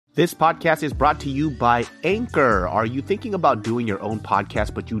This podcast is brought to you by Anchor. Are you thinking about doing your own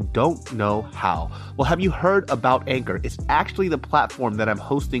podcast, but you don't know how? Well, have you heard about Anchor? It's actually the platform that I'm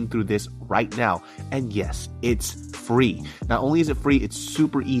hosting through this right now. And yes, it's free. Not only is it free, it's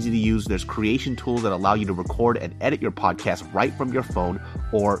super easy to use. There's creation tools that allow you to record and edit your podcast right from your phone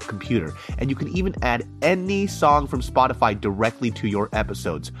or computer. And you can even add any song from Spotify directly to your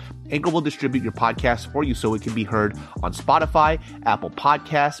episodes. Anchor will distribute your podcast for you so it can be heard on Spotify, Apple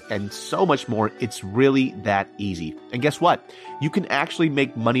Podcasts, and so much more. It's really that easy. And guess what? You can actually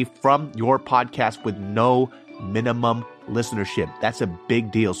make money from your podcast with no minimum listenership. That's a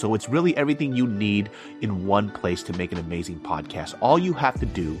big deal. So it's really everything you need in one place to make an amazing podcast. All you have to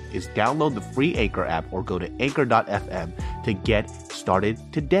do is download the free Anchor app or go to anchor.fm to get started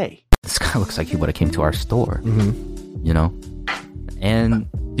today. This guy looks like he would have came to our store, you know? And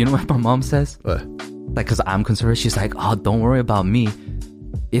you know what my mom says? What? Like, because I'm conservative, she's like, oh, don't worry about me.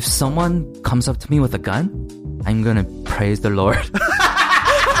 If someone comes up to me with a gun, I'm going to praise the Lord.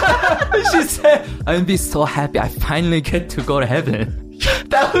 She said, I'm going to be so happy. I finally get to go to heaven.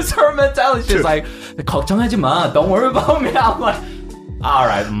 That was her mentality. She's like, 걱정하지 마. Don't worry about me. I'm like, all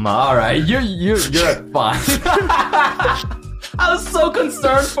right, ma, all right. You're fine. I was so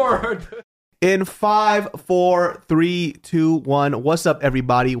concerned for her. In 5, 4, 3, 2, 1. What's up,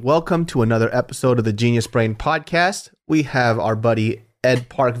 everybody? Welcome to another episode of the Genius Brain Podcast. We have our buddy Ed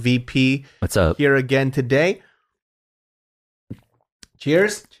Park VP. What's up? Here again today.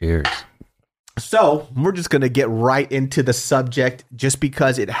 Cheers. Cheers. So we're just going to get right into the subject just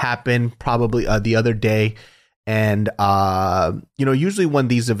because it happened probably the other day. And, usually when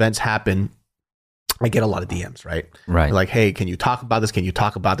these events happen, I get a lot of DMs, right? Right. They're like, hey, can you talk about this? Can you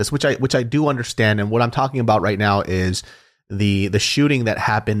talk about this? Which I do understand. And what I'm talking about right now is the shooting that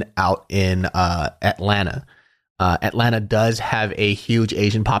happened out in Atlanta. Atlanta does have a huge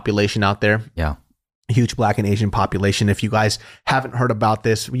Asian population out there. Yeah. A huge Black and Asian population. If you guys haven't heard about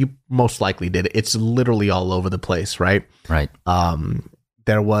this, you most likely did. It's literally all over the place, right? Right.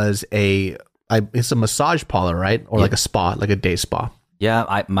 There was it's a massage parlor, right? Or like a spa, like a day spa. Yeah,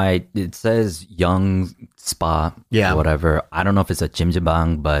 it says Young Spa, yeah, whatever. I don't know if it's a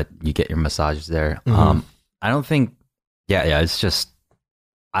jjimjilbang, but you get your massages there. I don't think. Yeah, it's just.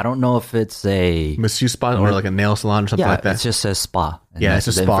 I don't know if it's a masseuse spa or like a nail salon or something like that. It just says spa. And yeah, it's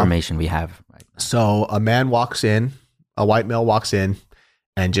a the spa. Information we have right now. So a man walks in, a white male walks in,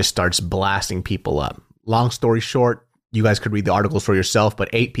 and just starts blasting people up. Long story short, you guys could read the articles for yourself, but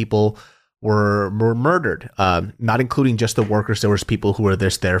 8 people were murdered, not including just the workers. There was people who were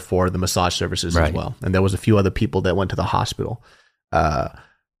there for the massage services as well. And there was a few other people that went to the hospital.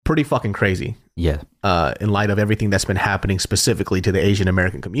 Pretty fucking crazy. Yeah. In light of everything that's been happening specifically to the Asian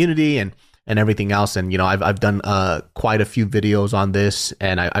American community and everything else. And, I've done quite a few videos on this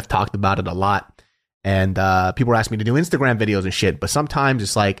and I've talked about it a lot. And people ask me to do Instagram videos and shit. But sometimes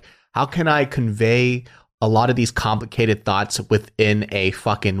it's like, how can I convey a lot of these complicated thoughts within a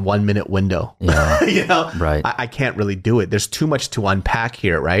fucking 1-minute window? Yeah. Right. I can't really do it. There's too much to unpack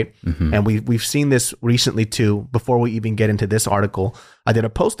here, right? Mm-hmm. And we've seen this recently too. Before we even get into this article, I did a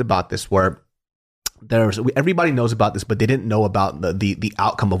post about this where everybody knows about this, but they didn't know about the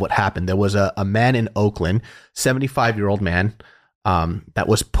outcome of what happened. There was a man in Oakland, 75-year-old man, that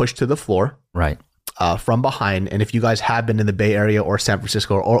was pushed to the floor. Right. From behind. And if you guys have been in the Bay Area or San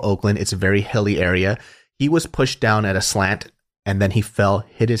Francisco or Oakland, it's a very hilly area. He was pushed down at a slant and then he fell,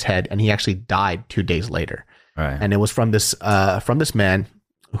 hit his head, and he actually died 2 days later. Right. And it was from this man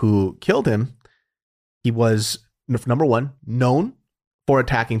who killed him. He was, number one, known for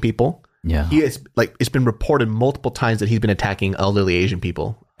attacking people. Yeah. He is it's been reported multiple times that he's been attacking elderly Asian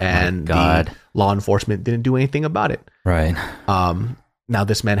people, and the law enforcement didn't do anything about it. Right. Now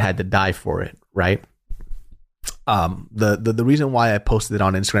this man had to die for it, right? The reason why I posted it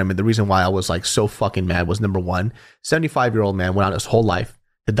on Instagram and the reason why I was like so fucking mad was, number one, 75-year-old man went out his whole life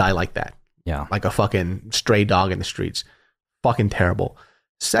to die like that. Yeah. Like a fucking stray dog in the streets. Fucking terrible.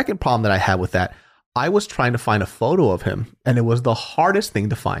 Second problem that I had with that, I was trying to find a photo of him and it was the hardest thing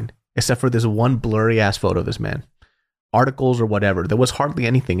to find, except for this one blurry ass photo of this man. Articles or whatever. There was hardly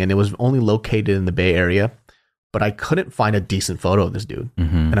anything and it was only located in the Bay Area, but I couldn't find a decent photo of this dude.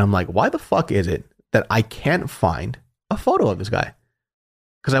 Mm-hmm. And I'm like, why the fuck is it that I can't find a photo of this guy?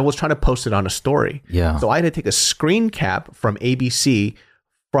 Because I was trying to post it on a story. Yeah. So I had to take a screen cap from ABC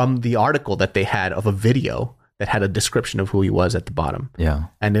from the article that they had of a video that had a description of who he was at the bottom. Yeah.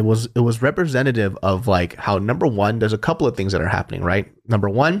 And it was representative of like how, number one, there's a couple of things that are happening, right? Number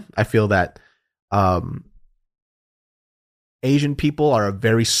one, I feel that Asian people are a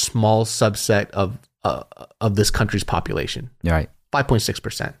very small subset of this country's population. Right.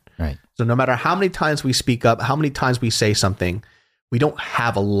 5.6%. Right. So no matter how many times we speak up, how many times we say something, we don't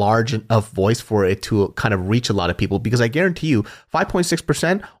have a large enough voice for it to kind of reach a lot of people, because I guarantee you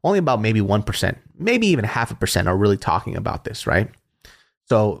 5.6%, only about maybe 1%, maybe even 0.5% are really talking about this, right?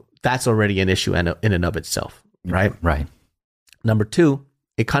 So that's already an issue in and of itself, right? Right. Number two,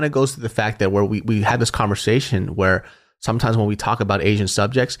 it kind of goes to the fact that where we had this conversation where sometimes when we talk about Asian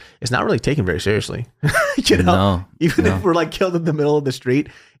subjects, it's not really taken very seriously. Even if we're like killed in the middle of the street,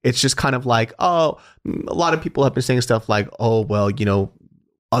 it's just kind of like, oh, a lot of people have been saying stuff like, oh, well,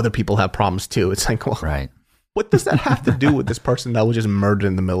 other people have problems too. It's like, well, right. What does that have to do with this person that was just murdered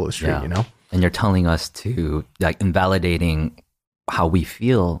in the middle of the street, And you're telling us to, like, invalidating how we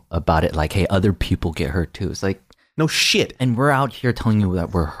feel about it. Like, hey, other people get hurt too. It's like, no shit. And we're out here telling you that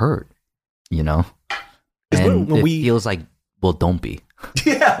we're hurt, And when it feels like, well, don't be.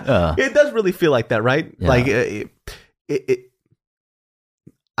 Yeah, it does really feel like that, right? Yeah. Like,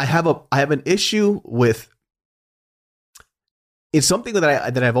 I have an issue with. It's something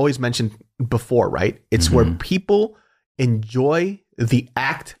that I've always mentioned before, right? It's where people enjoy the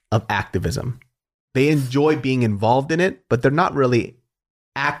act of activism. They enjoy being involved in it, but they're not really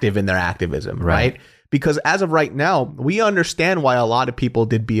active in their activism, right? Because as of right now, we understand why a lot of people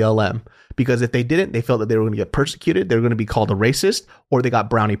did BLM. Because if they didn't, they felt that they were going to get persecuted, they were going to be called a racist, or they got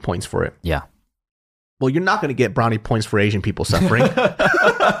brownie points for it. Yeah. Well, you're not going to get brownie points for Asian people suffering.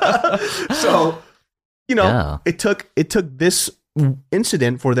 So, it took this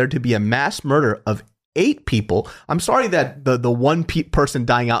incident for there to be a mass murder of 8 people. I'm sorry that the one person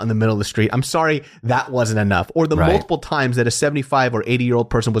dying out in the middle of the street, I'm sorry that wasn't enough. Or the multiple times that a 75 or 80-year-old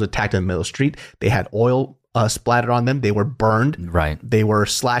person was attacked in the middle of the street. They had oil splattered on them. They were burned. Right. They were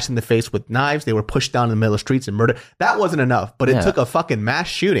slashed in the face with knives. They were pushed down in the middle of the streets and murdered. That wasn't enough. But it took a fucking mass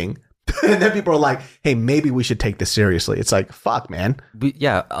shooting. And then people are like, hey, maybe we should take this seriously. It's like, fuck, man.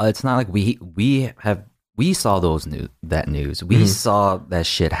 It's not like we saw that news. We saw that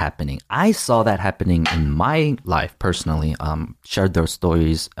shit happening. I saw that happening in my life personally. Shared those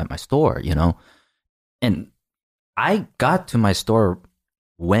stories at my store, and I got to my store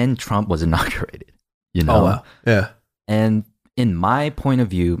when Trump was inaugurated, Oh, wow. Yeah. And in my point of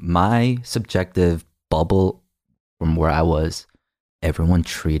view, my subjective bubble from where I was, everyone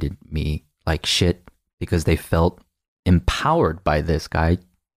treated me like shit because they felt empowered by this guy,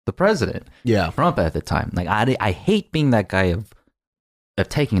 the president, Trump at the time. Like, I hate being that guy of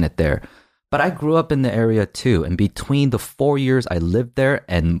taking it there, but I grew up in the area too. And between the 4 years I lived there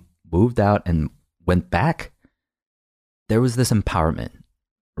and moved out and went back, there was this empowerment,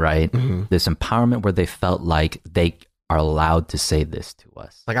 right? This empowerment where they felt like they are allowed to say this to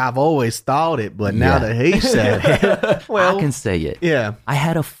us. Like, I've always thought it, but now that he said it, well, I can say it. Yeah. I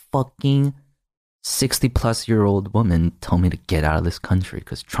had a fucking 60-plus-year-old woman tell me to get out of this country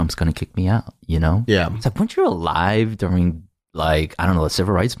because Trump's going to kick me out, Yeah. It's like, weren't you alive during, like, I don't know, the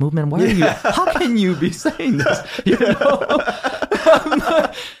civil rights movement? Why are you? How can you be saying this?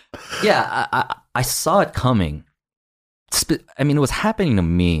 I saw it coming. I mean, it was happening to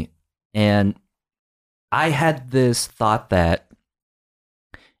me, and I had this thought that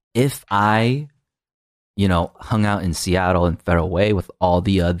if I, hung out in Seattle and Federal Way with all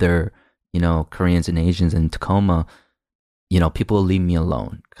the other, Koreans and Asians in Tacoma, people will leave me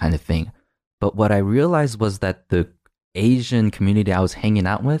alone kind of thing. But what I realized was that the Asian community I was hanging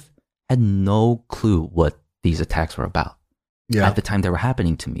out with had no clue what these attacks were about. Yeah. At the time they were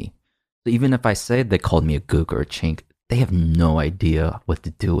happening to me. So even if I said they called me a gook or a chink, they have no idea what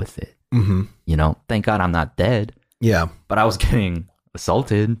to do with it. Thank God I'm not dead. Yeah. But I was getting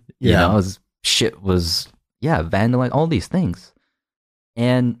assaulted. Shit was vandalized, all these things.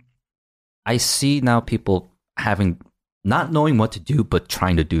 And I see now people not knowing what to do, but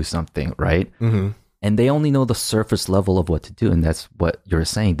trying to do something, right? And they only know the surface level of what to do. And that's what you're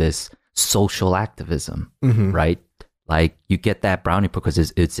saying, this social activism, right? Like, you get that brownie because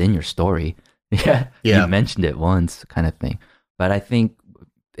it's in your story. You mentioned it once kind of thing. But I think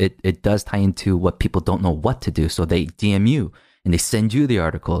it does tie into what people don't know what to do. So they DM you and they send you the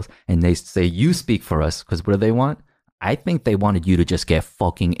articles and they say, you speak for us, because what do they want? I think they wanted you to just get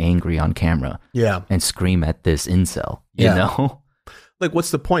fucking angry on camera. Yeah. And scream at this incel, you know? Like,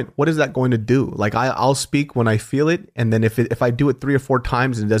 what's the point? What is that going to do? Like, I'll speak when I feel it. And then if I do it 3 or 4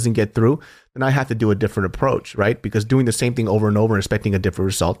 times and it doesn't get through, then I have to do a different approach, right? Because doing the same thing over and over and expecting a different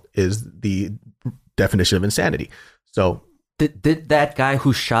result is the definition of insanity. So did that guy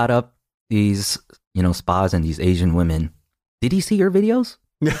who shot up these, spas and these Asian women, did he see your videos?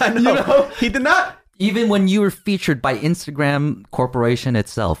 No, he did not. Even when you were featured by Instagram Corporation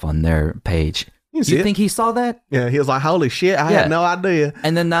itself on their page, You see You it. think he saw that? Yeah, he was like, holy shit, I had no idea.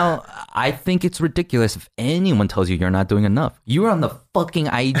 And then now I think it's ridiculous if anyone tells you you're not doing enough. You're on the fucking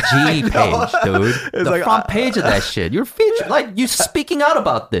IG page, dude. It's the like, front page of that shit. You're featured. Like, you're speaking out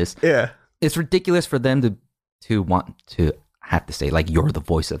about this. Yeah. It's ridiculous for them to want to have to say, like, you're the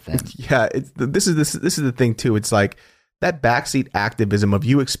voice of them. Yeah, this is the thing too. It's like that backseat activism of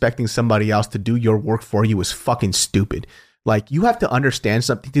you expecting somebody else to do your work for you is fucking stupid. Like, you have to understand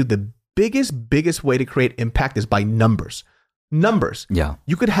something, dude. The biggest way to create impact is by numbers. Numbers. Yeah.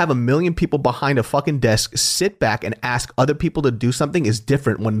 You could have 1 million people behind a fucking desk, sit back and ask other people to do something is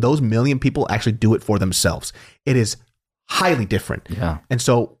different when those 1 million people actually do it for themselves. It is highly different. Yeah. And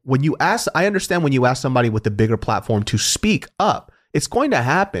so when you ask, I understand when you ask somebody with a bigger platform to speak up, it's going to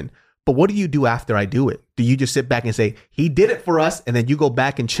happen. But what do you do after I do it? Do you just sit back and say, he did it for us, and then you go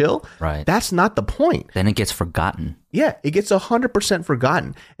back and chill? Right. That's not the point. Then it gets forgotten. Yeah, it gets 100%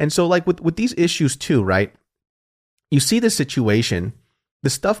 forgotten. And so like with these issues too, right? You see the situation, the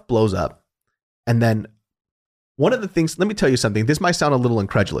stuff blows up. And then one of the things, let me tell you something. This might sound a little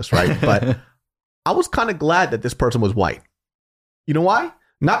incredulous, right? But I was kind of glad that this person was white. You know why?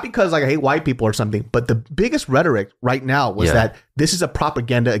 Not because like I hate white people or something, but the biggest rhetoric right now was that this is a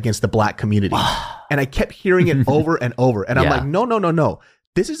propaganda against the black community. And I kept hearing it over and over. And I'm like, no.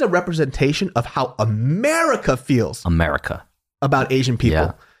 This is a representation of how America feels about Asian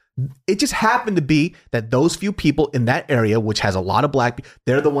people. Yeah. It just happened to be that those few people in that area, which has a lot of black people,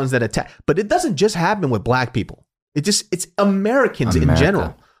 they're the ones that attack. But it doesn't just happen with black people. It's Americans in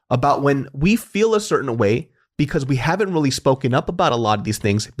general, about when we feel a certain way because we haven't really spoken up about a lot of these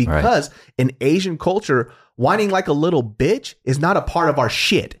things, because in Asian culture, whining like a little bitch is not a part of our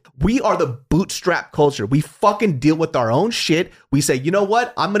shit. We are the bootstrap culture. We fucking deal with our own shit. We say, you know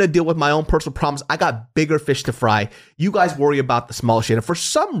what? I'm going to deal with my own personal problems. I got bigger fish to fry. You guys worry about the small shit. And for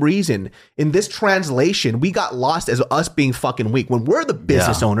some reason, in this translation, we got lost as us being fucking weak. When we're the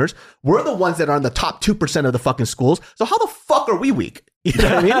business owners, we're the ones that are in the top 2% of the fucking schools. So how the fuck are we weak? You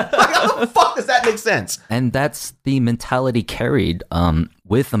know what I mean? Like, how the fuck does that make sense? And that's the mentality carried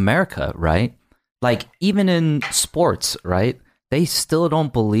with America, right? Like, even in sports, right? They still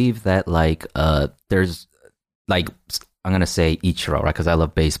don't believe that, like, there's, like, I'm going to say Ichiro, right? Because I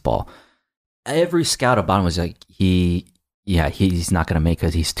love baseball. Every scout about him was like, he's not going to make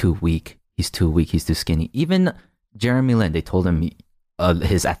it. He's too weak. He's too skinny. Even Jeremy Lin, they told him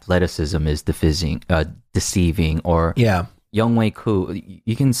his athleticism is deceiving. Or Young Wei Koo,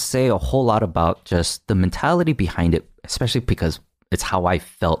 you can say a whole lot about just the mentality behind it, especially because it's how I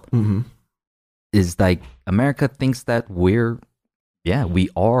felt. Mm-hmm. Is like, America thinks that we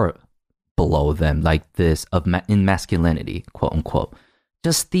are below them, like this in masculinity, quote unquote.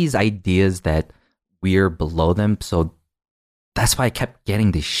 Just these ideas that we're below them. So that's why I kept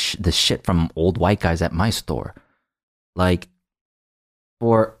getting the shit from old white guys at my store. Like,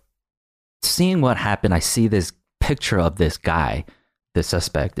 for seeing what happened, I see this picture of this guy, the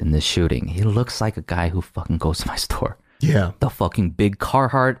suspect in this shooting. He looks like a guy who fucking goes to my store. Yeah. The fucking big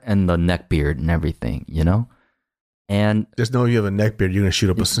Carhartt and the neck beard and everything, you know? And just know you have a neck beard, you're gonna shoot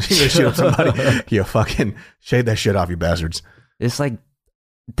up somebody. You fucking shave that shit off, you bastards. It's like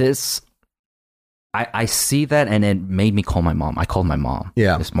this. I see that, and it made me call my mom. I called my mom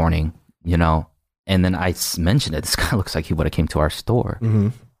this morning, you know, and then I mentioned it. This guy looks like he would have came to our store,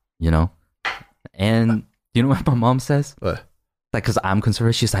 you know. And you know what my mom says? What? Like, because I'm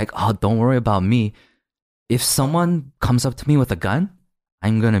conservative, she's like, "Oh, don't worry about me. If someone comes up to me with a gun,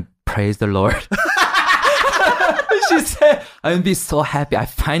 I'm gonna praise the Lord." She said, I'm gonna be so happy. I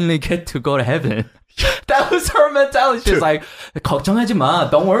finally get to go to heaven. That was her mentality. She's like, 걱정하지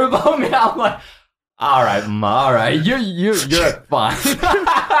마. Don't worry about me. I'm like, all right, Ma, all right. You're fine.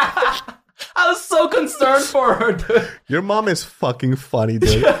 I was so concerned for her, dude. Your mom is fucking funny,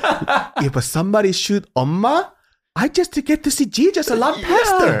 dude. If somebody shoot Oma, I just get to see Jesus a lot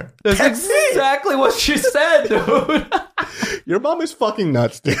faster. That's exactly what she said, dude. Your mom is fucking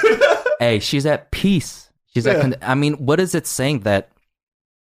nuts, dude. Hey, she's at peace. She's like, I mean, what is it saying that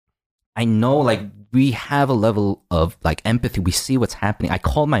I know, like, we have a level of, like, empathy. We see what's happening. I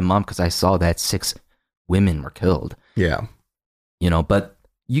called my mom because I saw that 6 women were killed. Yeah. You know, but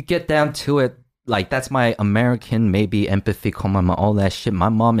you get down to it, like, that's my American, maybe empathy, call my mom, all that shit. My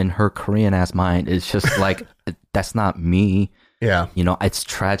mom in her Korean-ass mind is just like, that's not me. Yeah. You know, it's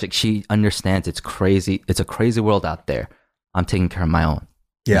tragic. She understands it's crazy. It's a crazy world out there. I'm taking care of my own.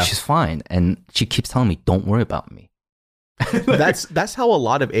 Yeah, and she's fine, and she keeps telling me, "Don't worry about me." That's how a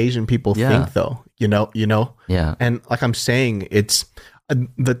lot of Asian people think, though. You know. Yeah. And like I'm saying, it's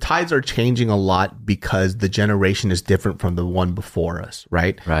the tides are changing a lot because the generation is different from the one before us,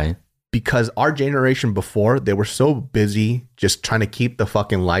 right? Right. because our generation before, they were so busy just trying to keep the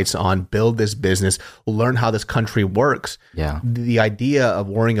fucking lights on, build this business, learn how this country works. Yeah. The idea of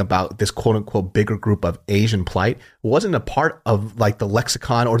worrying about this quote unquote bigger group of Asian plight wasn't a part of like the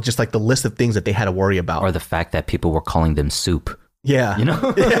lexicon or just like the list of things that they had to worry about. Or the fact that people were calling them soup. Yeah. You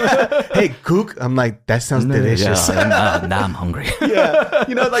know? Yeah. Hey, kook. I'm like, that sounds delicious. Yeah, now I'm hungry. Yeah.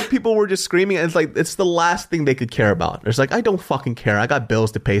 You know, like people were just screaming. And it's like, it's the last thing they could care about. It's like, I don't fucking care. I got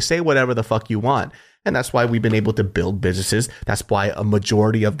bills to pay. Say whatever the fuck you want. And that's why we've been able to build businesses. That's why a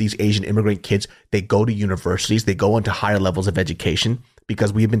majority of these Asian immigrant kids, they go to universities, they go into higher levels of education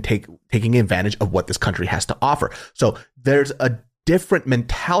because we've been taking advantage of what this country has to offer. So there's a different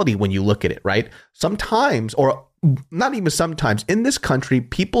mentality when you look at it, right? Sometimes, or not even sometimes, in this country,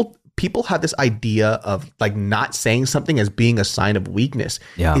 people have this idea of like not saying something as being a sign of weakness.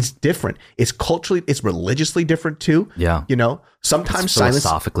 Yeah. It's different. It's culturally, it's religiously different too. Yeah. You know, sometimes It's silence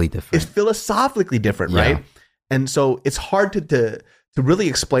philosophically different. is philosophically different, Yeah. right? And so it's hard to really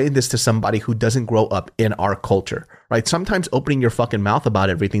explain this to somebody who doesn't grow up in our culture, right? Sometimes opening your fucking mouth about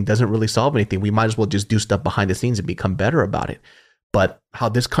everything doesn't really solve anything. We might as well just do stuff behind the scenes and become better about it. But how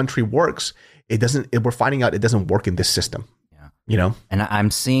this country works, we're finding out it doesn't work in this system. Yeah. You know? And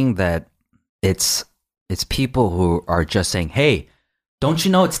I'm seeing that it's people who are just saying, hey, don't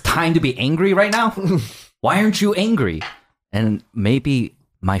you know it's time to be angry right now? Why aren't you angry? And maybe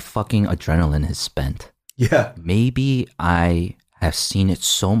my fucking adrenaline is spent. Yeah. Maybe I have seen it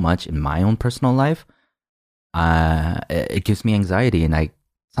so much in my own personal life. It gives me anxiety and I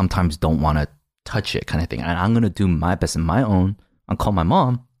sometimes don't want to touch it kind of thing. And I'm going to do my best in my own. I'll call my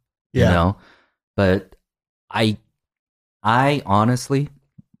mom, Yeah. you know, but I honestly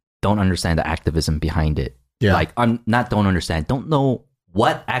don't understand the activism behind it. Yeah. Like don't understand, don't know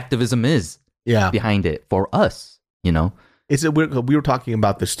what activism is Yeah. behind it for us, you know? We were talking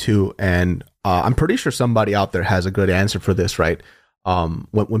about this too, and I'm pretty sure somebody out there has a good answer for this, right?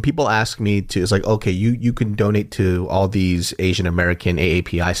 When people ask me to, it's like, okay, you can donate to all these Asian American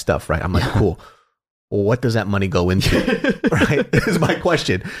AAPI stuff, right? I'm like, cool. Well, what does that money go into? Right? Is my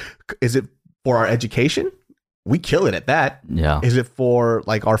question. Is it for our education? We kill it at that. Yeah. Is it for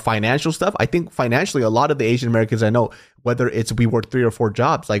like our financial stuff? I think financially, a lot of the Asian Americans I know, whether it's we work 3 or 4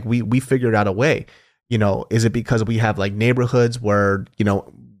 jobs, like we figured out a way. You know, is it because we have like neighborhoods where, you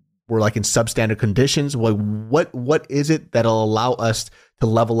know, we're like in substandard conditions? What is it that'll allow us to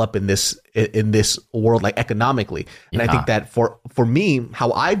level up in this world, like economically? And I think that for me,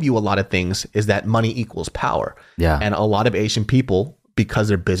 how I view a lot of things is that money equals power. Yeah. And a lot of Asian people, because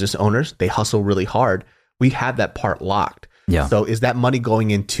they're business owners, they hustle really hard. We have that part locked. Yeah. So is that money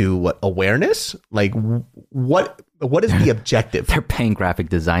going into what, awareness? Like what is the objective? They're paying graphic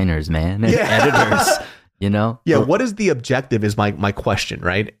designers, man, and editors, you know? Yeah, what is the objective is my question,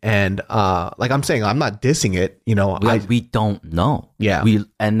 right? And like I'm saying, I'm not dissing it, you know. We don't know. Yeah.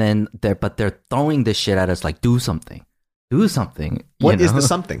 But they're throwing this shit at us like, do something. What is the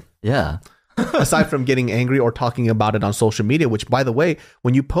something? Yeah. Aside from getting angry or talking about it on social media, which, by the way,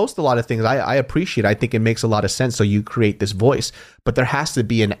 when you post a lot of things, I appreciate. I think it makes a lot of sense. So you create this voice, but there has to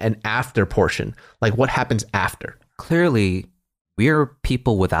be an after portion. Like what happens after? Clearly, we're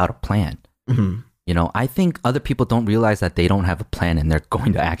people without a plan. Mm-hmm. You know, I think other people don't realize that they don't have a plan and they're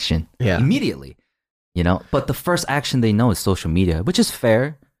going to action immediately. You know, but the first action they know is social media, which is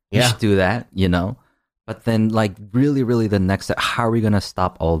fair. You should do that, you know. But then, like, really, really, the next step, how are we going to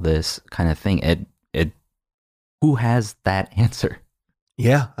stop all this kind of thing? Who has that answer?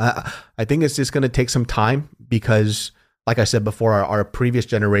 Yeah, I think it's just going to take some time because, like I said before, our previous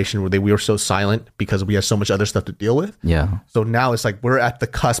generation, we were so silent because we had so much other stuff to deal with. Yeah. So now it's like we're at the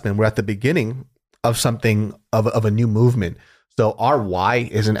cusp and we're at the beginning of something, of a new movement. So our why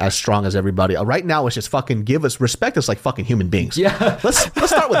isn't as strong as everybody. Right now, it's just fucking respect us like fucking human beings. Yeah. Let's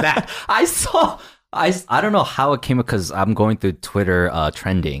start with that. I don't know how it came up because I'm going through Twitter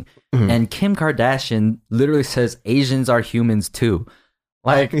trending, and Kim Kardashian literally says Asians are humans too.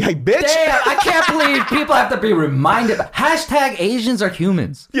 Like bitch. Damn, I can't believe people have to be reminded. Hashtag Asians are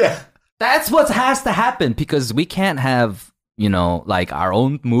humans. Yeah. That's what has to happen because we can't have, you know, like our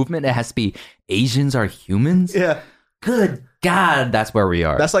own movement. It has to be Asians are humans. Yeah. Good God, that's where we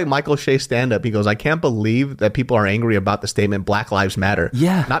are. That's like Michael Shea stand-up. He goes, I can't believe that people are angry about the statement Black Lives Matter.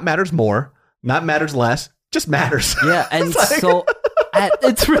 Yeah. Not matters more, not matters less, just matters. Yeah, and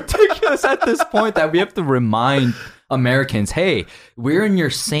it's ridiculous at this point that we have to remind Americans, hey, we're in your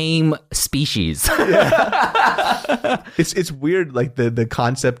same species. Yeah. It's weird, like the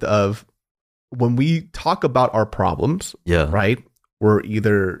concept of when we talk about our problems, yeah, right? We're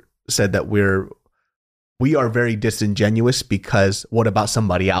either said that we're we are very disingenuous because what about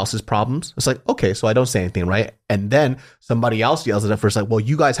somebody else's problems? It's like, okay, so I don't say anything, right? And then somebody else yells at us first, like, well,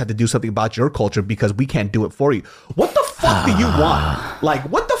 you guys have to do something about your culture because we can't do it for you. What the fuck do you want? Like,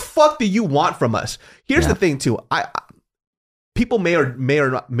 what the fuck do you want from us? Here's the thing too. People may or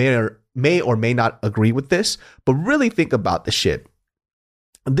may not agree with this, but really think about the shit.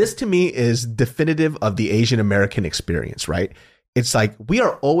 This to me is definitive of the Asian American experience, right? It's like we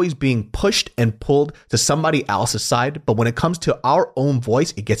are always being pushed and pulled to somebody else's side, but when it comes to our own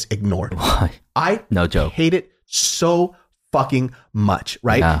voice, it gets ignored. Why? No joke. Hate it so fucking much,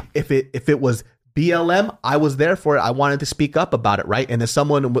 right? Yeah. If it was BLM, I was there for it. I wanted to speak up about it, right? And then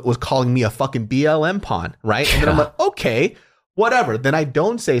someone was calling me a fucking BLM pawn, right? And then I'm like, okay, whatever. Then I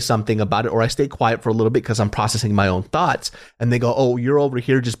don't say something about it, or I stay quiet for a little bit because I'm processing my own thoughts. And they go, oh, you're over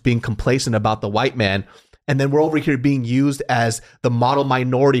here just being complacent about the white man. And then we're over here being used as the model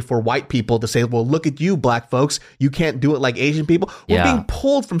minority for white people to say, well, look at you, black folks. You can't do it like Asian people. We're being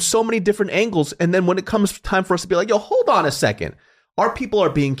pulled from so many different angles. And then when it comes time for us to be like, yo, hold on a second. Our people are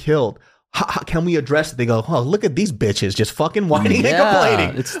being killed. How can we address it? They go, oh, look at these bitches just fucking whining and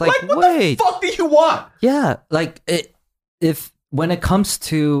complaining. It's like what wait. the fuck do you want? Yeah, like if when it comes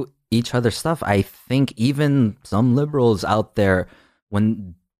to each other stuff, I think even some liberals out there,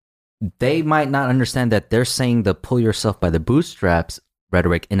 when they might not understand that they're saying the pull yourself by the bootstraps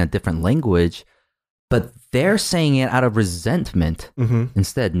rhetoric in a different language, but they're saying it out of resentment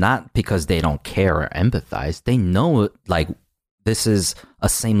instead, not because they don't care or empathize. They know, like, this is a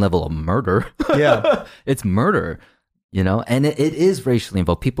same level of murder. Yeah. It's murder, you know, and it is racially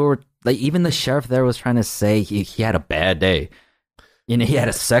involved. People were like, even the sheriff there was trying to say he had a bad day. You know, he had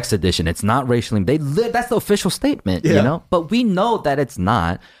a sex addiction. It's not racially. That's the official statement, you know? But we know that it's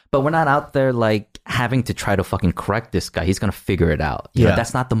not. But we're not out there, like, having to try to fucking correct this guy. He's going to figure it out. You know,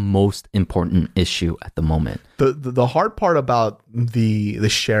 that's not the most important issue at the moment. The hard part about the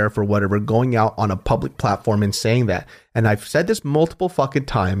sheriff or whatever going out on a public platform and saying that, and I've said this multiple fucking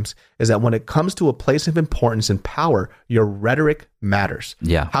times, is that when it comes to a place of importance and power, your rhetoric matters.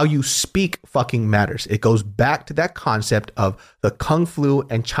 Yeah. How you speak fucking matters. It goes back to that concept of the Kung flu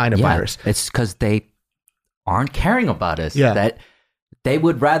and China virus. It's because they aren't caring about us. Yeah. That they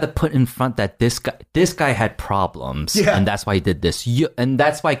would rather put in front that this guy had problems, and that's why he did this. And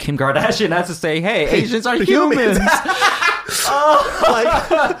that's why Kim Kardashian has to say, hey, Asians are humans.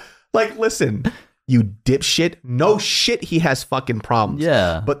 like, listen, you dipshit. No shit, he has fucking problems.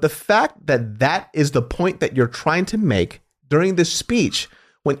 Yeah. But the fact that is the point that you're trying to make during this speech,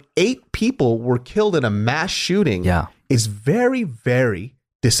 when 8 people were killed in a mass shooting, is very, very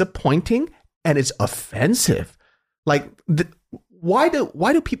disappointing, and it's offensive. Like, why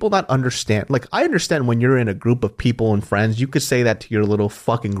do people not understand? Like, I understand when you're in a group of people and friends, you could say that to your little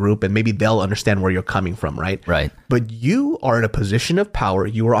fucking group and maybe they'll understand where you're coming from, right? Right. But you are in a position of power.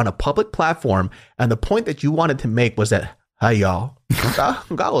 You are on a public platform. And the point that you wanted to make was that, hey, y'all, I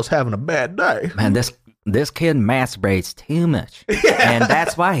was having a bad day. Man, this kid masturbates too much. Yeah. And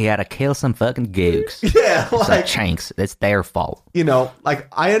that's why he had to kill some fucking gooks. Yeah. Like Chanks. It's their fault. You know, like,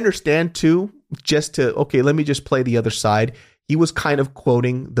 I understand too, let me just play the other side. He was kind of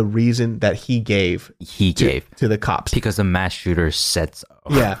quoting the reason that he gave to the cops. Because the mass shooter said so.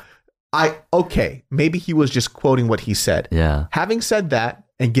 Yeah. Maybe he was just quoting what he said. Yeah. Having said that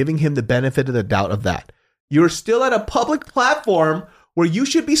and giving him the benefit of the doubt of that, you're still at a public platform where you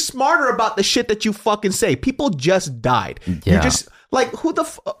should be smarter about the shit that you fucking say. People just died. Yeah. You're just like,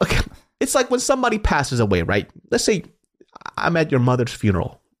 it's like when somebody passes away, right? Let's say I'm at your mother's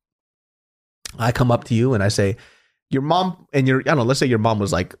funeral. I come up to you and I say, your mom and let's say your mom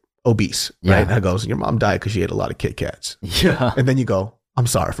was like obese, right? And I goes, your mom died because she ate a lot of Kit Kats. Yeah. And then you go, I'm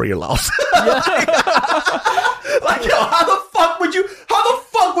sorry for your loss. Like, yo, how the fuck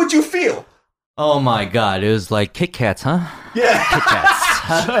would you feel? Oh my God. It was like Kit Kats, huh? Yeah. Kit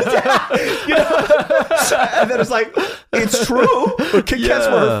Kats. You know? And then it's like, it's true. But Kit Kats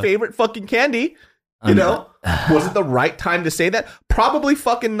were her favorite fucking candy. You know? Was it the right time to say that? Probably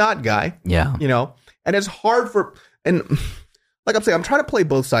fucking not, guy. Yeah. You know? And it's hard and like I'm saying, I'm trying to play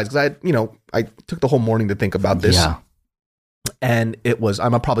both sides because I took the whole morning to think about this. Yeah. And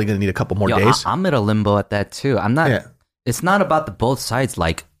I'm probably going to need a couple more days. I'm at a limbo at that too. I'm not, it's not about the both sides.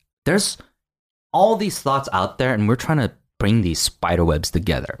 Like, there's all these thoughts out there and we're trying to bring these spider webs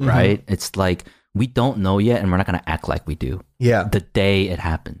together, right? It's like, we don't know yet and we're not going to act like we do. Yeah. The day it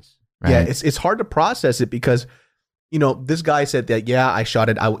happens. Right? Yeah. It's hard to process it because, you know, this guy said that, I shot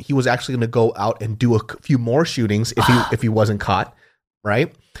it. He was actually going to go out and do a few more shootings if he wasn't caught,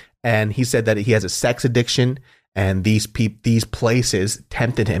 right? And he said that he has a sex addiction and these places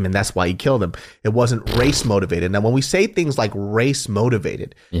tempted him, and that's why he killed them. It wasn't race motivated. Now, when we say things like race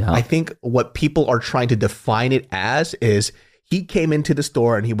motivated, I think what people are trying to define it as is he came into the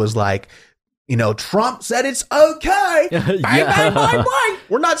store and he was like, you know, Trump said it's okay. Bang, bang, bang, bang.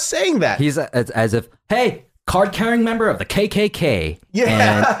 We're not saying that. He's as if, hey, card-carrying member of the KKK.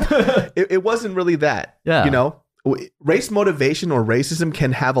 Yeah. And it wasn't really that. Yeah. You know, race motivation or racism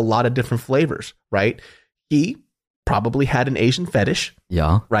can have a lot of different flavors, right? He probably had an Asian fetish.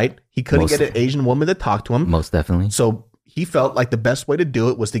 Yeah. Right? He couldn't get an Asian woman to talk to him. Most definitely. So he felt like the best way to do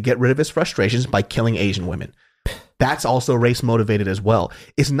it was to get rid of his frustrations by killing Asian women. That's also race motivated as well.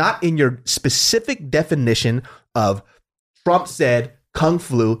 It's not in your specific definition of Trump said Kung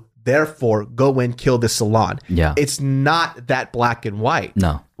flu, therefore go and kill this salon. Yeah. It's not that black and white.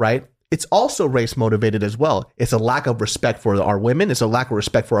 No. Right? It's also race motivated as well. It's a lack of respect for our women. It's a lack of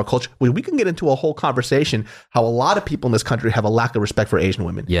respect for our culture. We can get into a whole conversation how a lot of people in this country have a lack of respect for Asian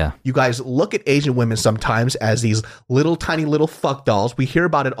women. Yeah. You guys look at Asian women sometimes as these little tiny little fuck dolls. We hear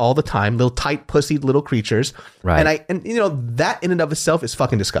about it all the time. Little tight pussied little creatures. Right. And you know, that in and of itself is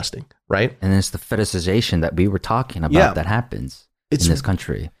fucking disgusting. Right. And it's the fetishization that we were talking about that happens in this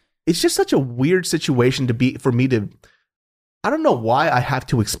country. It's just such a weird situation for me to. I don't know why I have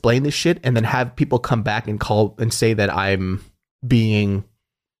to explain this shit and then have people come back and call and say that I'm being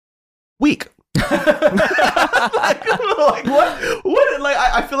weak. like what? Like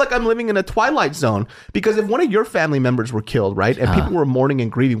I feel like I'm living in a twilight zone, because if one of your family members were killed, right, and people were mourning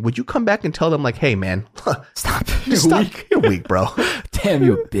and grieving, would you come back and tell them like, "Hey, man, stop. You're weak, bro. Damn,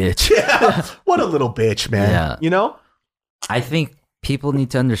 you bitch. Yeah, what a little bitch, man. Yeah. You know." I think people need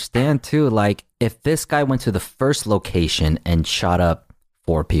to understand too, like, if this guy went to the first location and shot up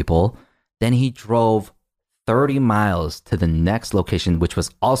 4 people, then he drove 30 miles to the next location, which was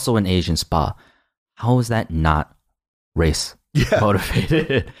also an Asian spa. How is that not race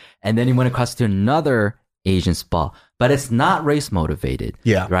motivated? And then he went across to another Asian spa, but it's not race motivated.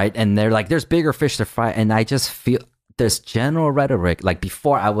 Yeah. Right. And they're like, there's bigger fish to fry. And I just feel this general rhetoric, like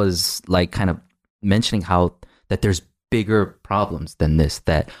before I was like kind of mentioning how that there's bigger problems than this,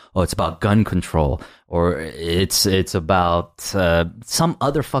 that it's about gun control or it's about some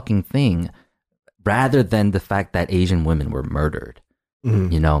other fucking thing, rather than the fact that Asian women were murdered,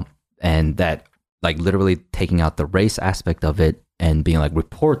 you know, and that like literally taking out the race aspect of it and being like,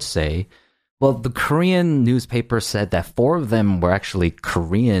 reports say, well, the Korean newspaper said that 4 of them were actually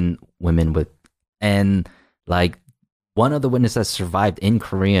Korean women and like one of the witnesses that survived in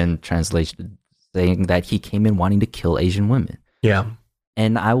Korean translation saying that he came in wanting to kill Asian women. Yeah.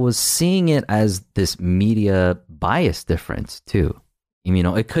 And I was seeing it as this media bias difference too. You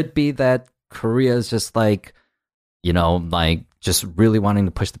know, it could be that Korea is just like, you know, like just really wanting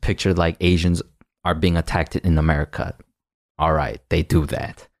to push the picture like Asians are being attacked in America. All right, they do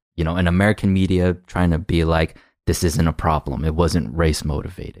that. You know, and American media trying to be like, this isn't a problem. It wasn't race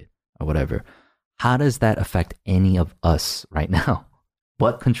motivated or whatever. How does that affect any of us right now?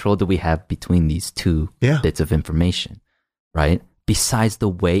 What control do we have between these two bits of information, right? Besides the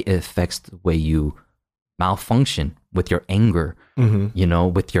way it affects the way you malfunction with your anger, you know,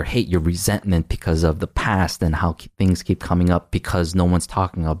 with your hate, your resentment because of the past and how things keep coming up because no one's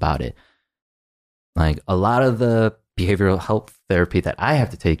talking about it. Like a lot of the behavioral health therapy that I have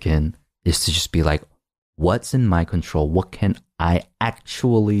to take in is to just be like, what's in my control? What can I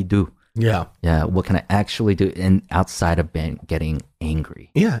actually do? Yeah. What can I actually do outside of getting angry?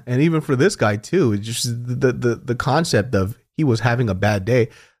 Yeah. And even for this guy too, it's just the concept of he was having a bad day.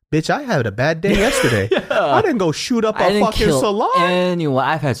 Bitch, I had a bad day yesterday. I didn't go shoot up a fucking salon. Anyway,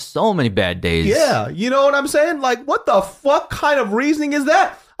 I've had so many bad days. Yeah. You know what I'm saying? Like, what the fuck kind of reasoning is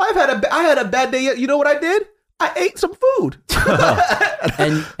that? I had a bad day. You know what I did? I ate some food.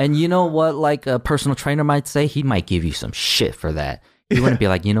 and you know what, like a personal trainer might say? He might give you some shit for that. You wouldn't be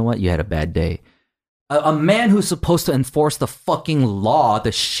like, you know what? You had a bad day. A man who's supposed to enforce the fucking law,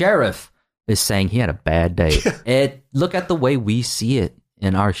 the sheriff, is saying he had a bad day. Look at the way we see it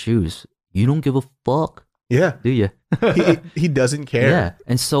in our shoes. You don't give a fuck. Yeah. Do you? he doesn't care. Yeah.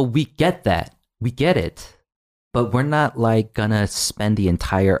 And so we get that. We get it. But we're not like gonna spend the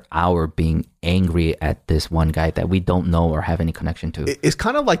entire hour being angry at this one guy that we don't know or have any connection to. It's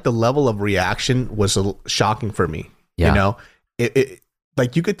kind of like the level of reaction was shocking for me. Yeah. You know? It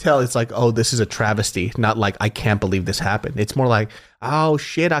like you could tell it's like, oh, this is a travesty, not like I can't believe this happened. It's more like, oh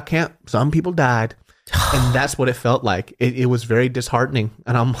shit, I can't. Some people died, and that's what it felt like. It was very disheartening,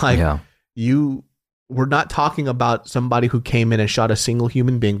 and I'm like, we're not talking about somebody who came in and shot a single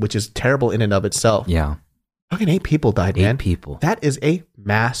human being, which is terrible in and of itself. Yeah, fucking 8 people died, man. 8 people. That is a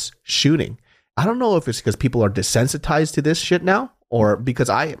mass shooting, I don't know if it's because people are desensitized to this shit now, or because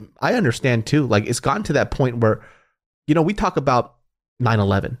I understand too. Like, it's gotten to that point where, we talk about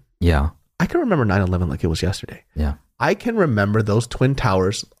 9/11. Yeah. I can remember 9/11 like it was yesterday. Yeah. I can remember those twin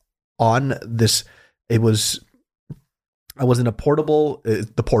towers on this. I was in a portable,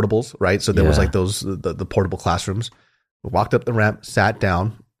 the portables, right? So there was like those, the portable classrooms. We walked up the ramp, sat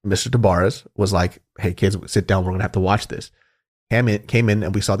down. Mr. Tabares was like, hey, kids, sit down. We're going to have to watch this. Came in,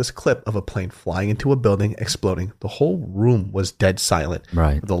 and we saw this clip of a plane flying into a building, exploding. The whole room was dead silent.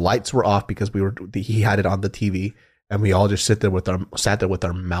 Right. The lights were off because he had it on the TV, and we all just sat there with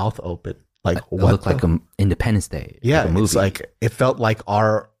our mouth open. Like, it looked like an Independence Day. Yeah. Like a movie. It's like, it felt like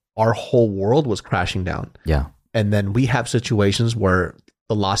our whole world was crashing down. Yeah. And then we have situations where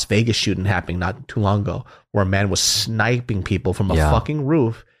the Las Vegas shooting happened not too long ago, where a man was sniping people from a fucking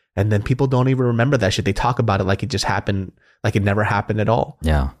roof. And then people don't even remember that shit. They talk about it like it just happened, like it never happened at all.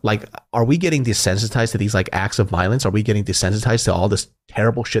 Yeah. Like, are we getting desensitized to these like acts of violence? Are we getting desensitized to all this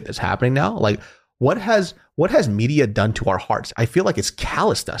terrible shit that's happening now? Like, what has media done to our hearts? I feel like it's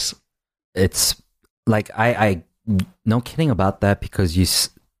calloused us. It's like, I no kidding about that, because you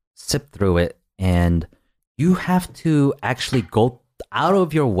sip through it and you have to actually go out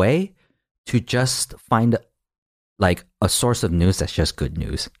of your way to just find like a source of news that's just good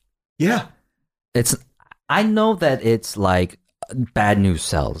news. Yeah. I know that it's like bad news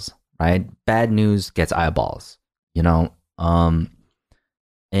sells, right? Bad news gets eyeballs,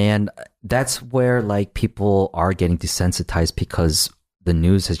 and that's where like people are getting desensitized, because the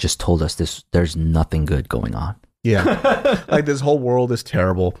news has just told us there's nothing good going on. Yeah. Like, this whole world is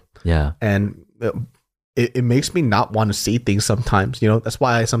terrible. Yeah. And it makes me not want to see things sometimes. That's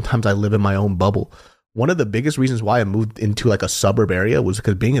why sometimes I live in my own bubble. One of the biggest reasons why I moved into like a suburb area was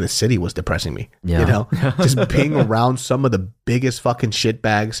because being in the city was depressing me. Yeah. Just being around some of the biggest fucking shit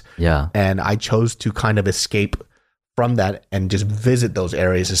bags. Yeah. And I chose to kind of escape from that and just visit those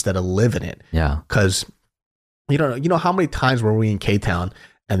areas instead of live in it. Yeah. Because you know how many times were we in K-Town,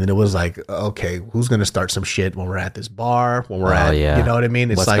 and then it was like, okay, who's going to start some shit when we're at this bar, when we're you know what I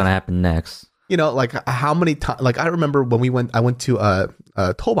mean? It's what's going to happen next? Like, how many times, like, I remember when I went to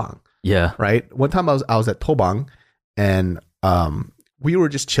Tobang. Yeah. Right. One time I was at Tobang, and we were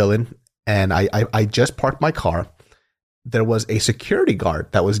just chilling, and I just parked my car. There was a security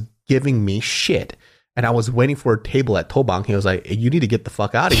guard that was giving me shit, and I was waiting for a table at Tobang. He was like, hey, you need to get the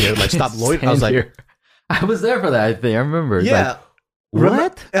fuck out of here. Like, stop loitering. I was like, I was there for that, I think. I remember. Yeah. Like,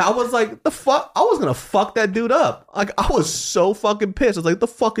 what? And I was like, the fuck? I was going to fuck that dude up. Like, I was so fucking pissed. I was like, the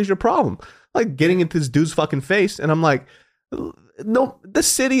fuck is your problem? Like, getting into this dude's fucking face. And I'm like, no, the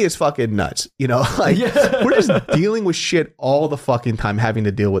city is fucking nuts. Like, we're just dealing with shit all the fucking time, having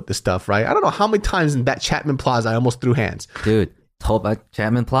to deal with this stuff, right? I don't know how many times in that Chapman Plaza I almost threw hands. Dude,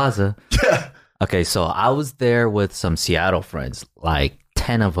 Chapman Plaza. Yeah. Okay, so I was there with some Seattle friends. Like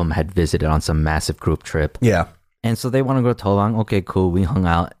 10 of them had visited on some massive group trip. Yeah. And so they want to go to Tobang. Okay, cool. We hung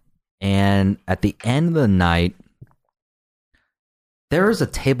out. And at the end of the night, there was a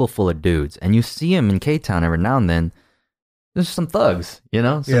table full of dudes. And you see them in K-Town every now and then. There's some thugs,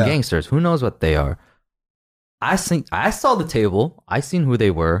 some gangsters. Who knows what they are? I saw the table. I seen who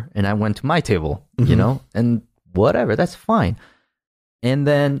they were. And I went to my table, and whatever. That's fine. And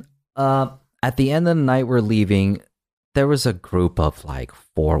then at the end of the night, we're leaving. There was a group of like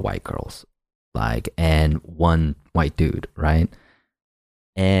 4 white girls, and 1 white dude, right?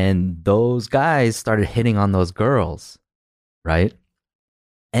 And those guys started hitting on those girls, right?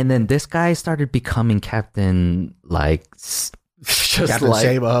 And then this guy started becoming Captain, just Captain like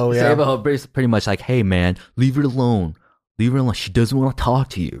Sabo, yeah. Sabo, pretty much like, hey man, leave her alone. Leave her alone. She doesn't want to talk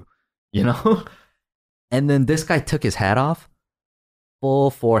to you, And then this guy took his hat off.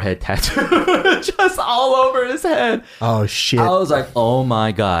 Full forehead tattoo, just all over his head. Oh shit! I was like, oh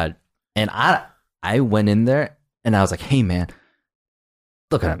my god! And I went in there and I was like, hey man,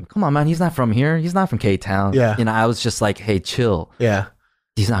 look at him. Come on, man. He's not from here. He's not from K-Town. Yeah. I was just like, hey, chill. Yeah.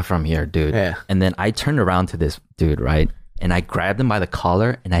 He's not from here, dude. Yeah. And then I turned around to this dude, right? And I grabbed him by the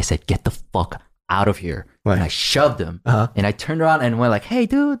collar and I said, get the fuck out of here. Right. And I shoved him. Uh-huh. And I turned around and went like, hey,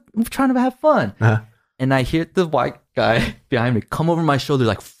 dude, I'm trying to have fun. Uh-huh. And I hear the white guy behind me come over my shoulder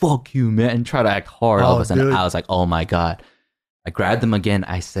like, fuck you, man, and try to act hard. All of a sudden, dude. I was like, oh my God. I grabbed him again.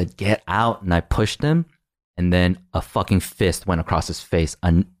 I said, get out. And I pushed him. And then a fucking fist went across his face.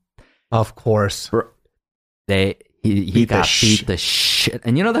 Of course. He got beat the shit.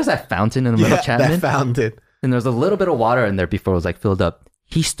 And there's that fountain in the middle of Chapman? That fountain. And there's a little bit of water in there before it was like filled up.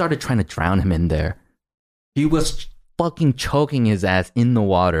 He started trying to drown him in there. He was fucking choking his ass in the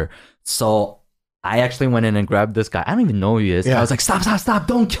water. So I actually went in and grabbed this guy. I don't even know who he is. Yeah. I was like, stop,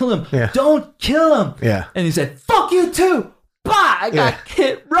 don't kill him. Yeah. Don't kill him. Yeah. And he said, fuck you too. Bah! I got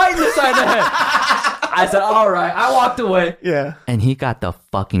hit right in the side of the head. I said, all right. I walked away. Yeah. And he got the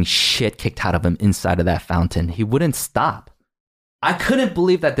fucking shit kicked out of him inside of that fountain. He wouldn't stop. I couldn't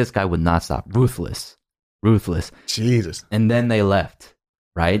believe that this guy would not stop. Ruthless. Jesus. And then they left,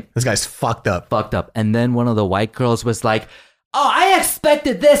 right? This guy's fucked up. And then one of the white girls was like, oh, I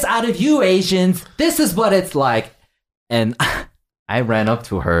expected this out of you Asians. This is what it's like. And I ran up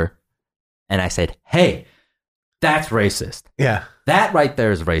to her and I said, hey, that's racist. Yeah. That right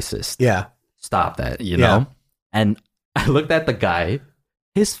there is racist. Yeah. Stop that, you know? And I looked at the guy.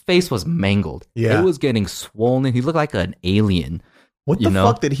 His face was mangled. Yeah. It was getting swollen. He looked like an alien. What the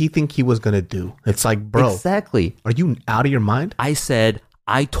fuck did he think he was going to do? It's like, bro. Exactly. Are you out of your mind? I said,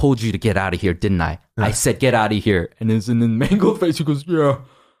 I told you to get out of here, didn't I? Yeah. I said, get out of here. And it's in the mangled face. He goes, yeah,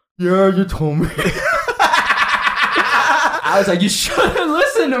 you told me. I was like, you shouldn't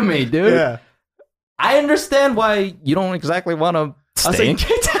listen to me, dude. Yeah. I understand why you don't exactly want to stay in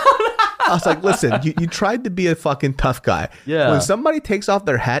K-Town. I was like, listen, you tried to be a fucking tough guy. Yeah. When somebody takes off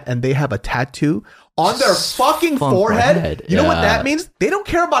their hat and they have a tattoo on their fucking forehead, you know what that means? They don't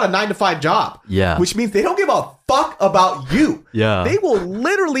care about a 9-to-5 job. Yeah. Which means they don't give a fuck about you. Yeah. They will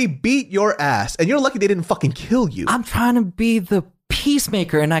literally beat your ass. And you're lucky they didn't fucking kill you. I'm trying to be the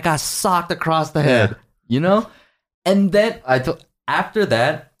peacemaker and I got socked across the head, you know? And then after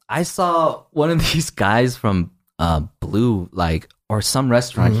that, I saw one of these guys from Blue, or some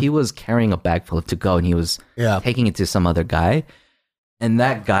restaurant. He was carrying a bag full of to-go and he was taking it to some other guy. And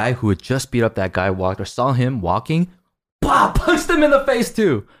that guy who had just beat up that guy saw him walking, punched him in the face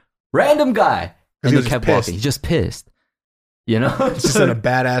too. Random guy. And he kept walking. He's just pissed. You know? It's just in a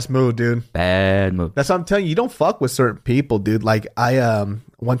badass mood, dude. Bad mood. That's what I'm telling you. You don't fuck with certain people, dude. Like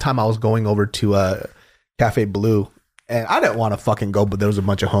one time I was going over to Cafe Blue and I didn't want to fucking go, but there was a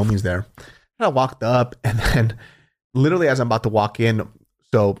bunch of homies there. And I walked up and then literally as I'm about to walk in,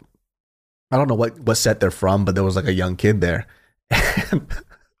 so I don't know what set they're from, but there was like a young kid there. And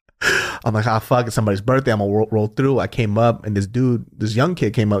I'm like, fuck, it's somebody's birthday. I'm gonna roll through. I came up and this young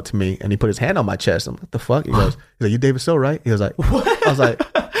kid came up to me and he put his hand on my chest. I'm like, what the fuck? He's like, you David So, right? He was like, what? I was like,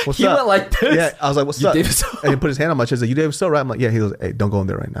 what's he up? Went like this? Yeah, I was like, what's up? David So? And he put his hand on my chest. Like, you David So, right? I'm like, yeah. He goes, hey, don't go in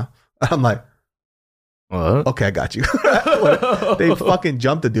there right now. I'm like, what? Okay, I got you. They fucking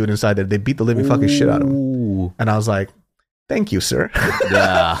jumped the dude inside there. They beat the living fucking shit out of him. And I was like, thank you, sir.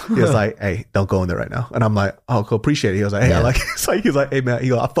 Yeah. He was like, hey, don't go in there right now. And I'm like, oh, cool, appreciate it. He was like, hey, I like it. So he was like, hey, man,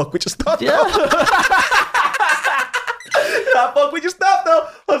 I fuck with your stuff. Yeah. I fuck with your stuff, though.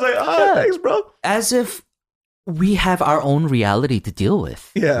 I was like, oh, thanks, bro. As if we have our own reality to deal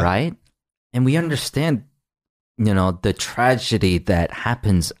with. Yeah. Right? And we understand, the tragedy that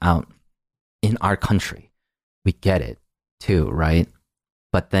happens out in our country. We get it too, right?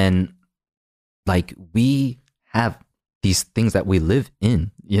 But then, we have these things that we live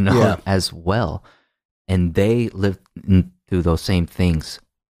in, as well. And they live through those same things.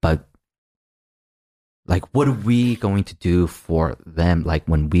 But, what are we going to do for them,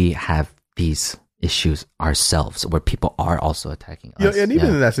 when we have these issues ourselves, where people are also attacking us? Yeah, and even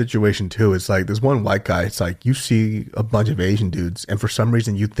in that situation, too, it's like, there's one white guy, it's like, you see a bunch of Asian dudes, and for some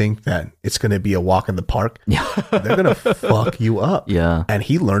reason you think that it's going to be a walk in the park. Yeah. They're going to fuck you up. Yeah. And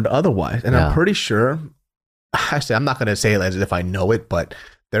he learned otherwise. And I'm pretty sure, I'm not going to say it as if I know it, but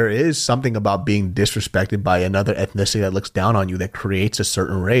there is something about being disrespected by another ethnicity that looks down on you that creates a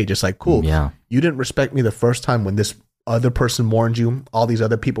certain rage. It's like, cool, you didn't respect me the first time when this other person warned you, all these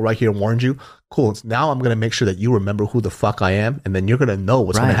other people right here warned you. Cool. Now I'm going to make sure that you remember who the fuck I am, and then you're going to know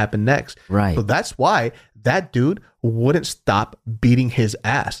what's going to happen next. Right. So that's why that dude wouldn't stop beating his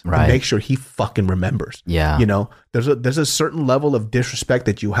ass to make sure he fucking remembers. Yeah. There's a certain level of disrespect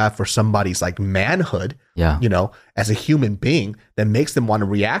that you have for somebody's manhood, as a human being, that makes them want to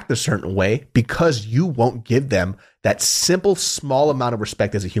react a certain way because you won't give them that simple, small amount of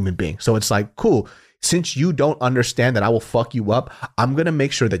respect as a human being. So it's like, cool. Since you don't understand that I will fuck you up, I'm going to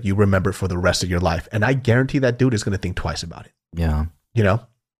make sure that you remember for the rest of your life. And I guarantee that dude is going to think twice about it. Yeah.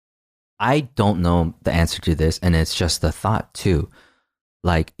 I don't know the answer to this, and it's just a thought too.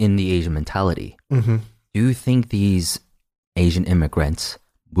 In the Asian mentality, do you think these Asian immigrants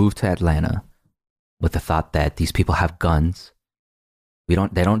moved to Atlanta with the thought that these people have guns?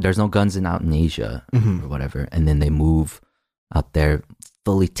 There's no guns out in Asia or whatever. And then they move out there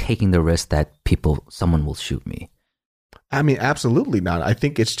fully taking the risk that someone will shoot me. I mean, absolutely not. I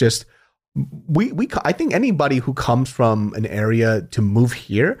think it's just I think anybody who comes from an area to move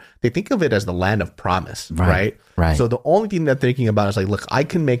here, they think of it as the land of promise, right? Right. So the only thing they're thinking about is like, look, I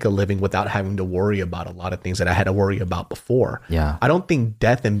can make a living without having to worry about a lot of things that I had to worry about before. Yeah. I don't think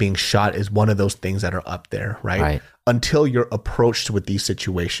death and being shot is one of those things that are up there, right? Until you're approached with these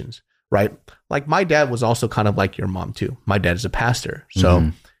situations, right? Like my dad was also kind of like your mom too. My dad is a pastor.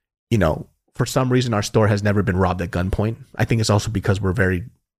 So, you know, for some reason, our store has never been robbed at gunpoint. I think it's also because we're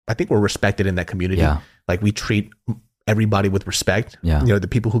respected in that community. Yeah. Like we treat everybody with respect. Yeah. You know, the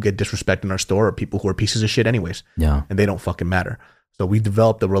people who get disrespect in our store are people who are pieces of shit anyways. Yeah. And they don't fucking matter. So we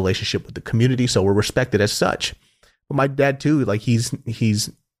developed a relationship with the community. So we're respected as such. But my dad too, like he's,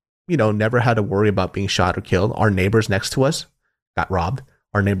 you know, never had to worry about being shot or killed. Our neighbors next to us got robbed.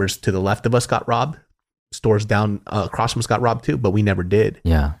 Our neighbors to the left of us got robbed. Stores down across from us got robbed too, but we never did.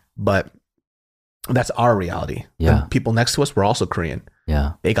 Yeah. But that's our reality. Yeah. The people next to us were also Korean.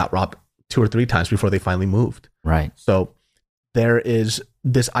 Yeah. They got robbed 2 or 3 times before they finally moved. Right. So there is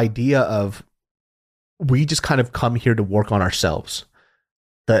this idea of we just kind of come here to work on ourselves.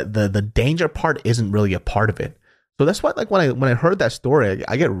 The danger part isn't really a part of it. So that's why, like when I heard that story,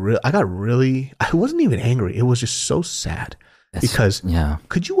 I wasn't even angry. It was just so sad because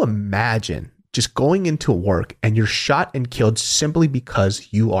could you imagine just going into work and you're shot and killed simply because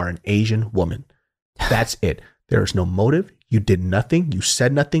you are an Asian woman? That's it. There is no motive. You did nothing. You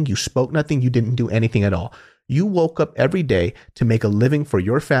said nothing. You spoke nothing. You didn't do anything at all. You woke up every day to make a living for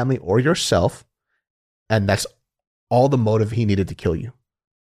your family or yourself. And that's all the motive he needed to kill you.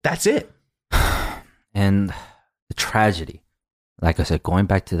 That's it. And the tragedy, like I said, going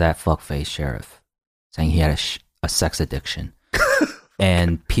back to that fuckface sheriff saying he had a sex addiction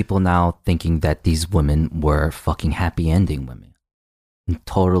and people now thinking that these women were fucking happy ending women and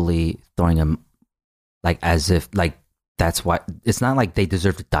totally throwing them like as if like that's why it's not like they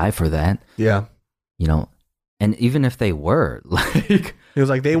deserve to die for that. Yeah. You know, and even if they were like, it was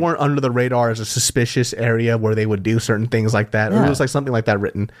like they weren't under the radar as a suspicious area where they would do certain things like that. Yeah. Or it was like something like that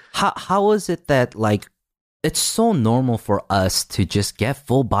written. How is it that like it's so normal for us to just get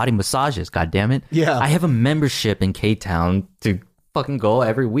full body massages? God damn it! Yeah, I have a membership in K-Town to fucking go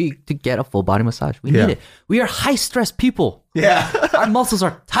every week to get a full body massage. We need it. We are high stress people. Yeah, our muscles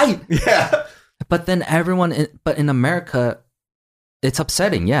are tight. Yeah, but then but in America, it's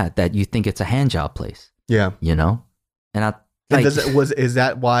upsetting. Yeah, that you think it's a hand job place. Yeah, you know, and is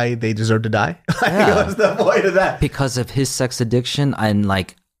that why they deserve to die? What's the point of that? Because of his sex addiction and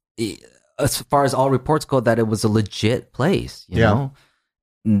like, as far as all reports go, that it was a legit place. You know,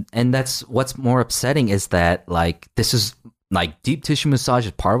 and that's what's more upsetting is that like this is like deep tissue massage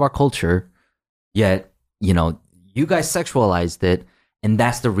is part of our culture, yet you know you guys sexualized it, and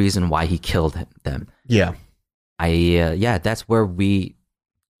that's the reason why he killed them. Yeah, that's where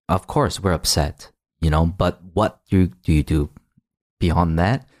of course, we're upset. You know, but what do you do beyond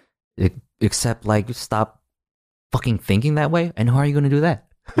that? Except like stop fucking thinking that way. And how are you going to do that?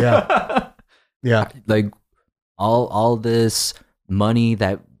 Yeah, yeah. Like all this money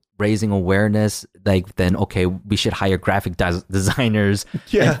that raising awareness. Like then okay, we should hire graphic designers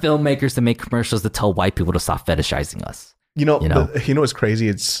and filmmakers to make commercials to tell white people to stop fetishizing us. You know what's crazy?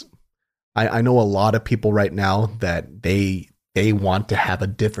 It's I know a lot of people right now that they want to have a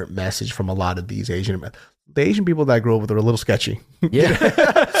different message from a lot of these the Asian people that I grew up with are a little sketchy. Yeah.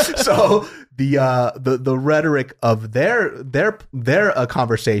 So the rhetoric of their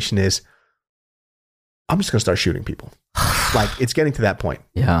conversation is, I'm just gonna start shooting people. Like it's getting to that point.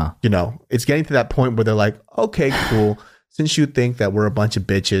 Yeah. You know, it's getting to that point where they're like, okay, cool. Since you think that we're a bunch of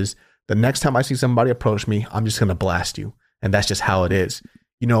bitches, the next time I see somebody approach me, I'm just gonna blast you. And that's just how it is.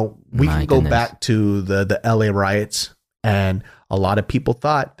 You know, we can go back to the LA riots. And a lot of people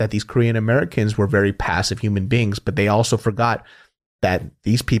thought that these Korean Americans were very passive human beings, but they also forgot that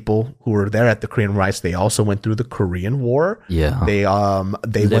these people who were there at the Korean riots, they also went through the Korean War. Yeah, they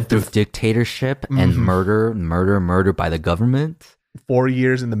went through dictatorship and murder by the government. 4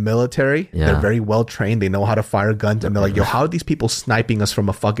 years in the military. Yeah. They're very well trained. They know how to fire guns, and they're like, "Yo, how are these people sniping us from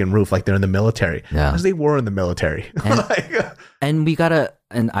a fucking roof like they're in the military?" Yeah, because they were in the military. And, and we gotta.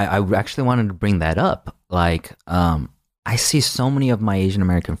 And I actually wanted to bring that up. Like, I see so many of my Asian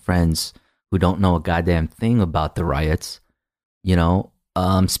American friends who don't know a goddamn thing about the riots, you know,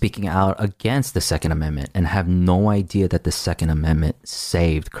 speaking out against the Second Amendment and have no idea that the Second Amendment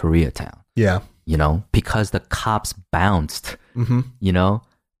saved Koreatown. Yeah. You know, because the cops bounced, you know.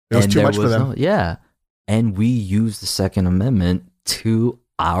 It was too much for them. And we used the Second Amendment to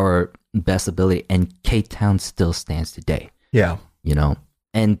our best ability, and K-Town still stands today. Yeah. You know,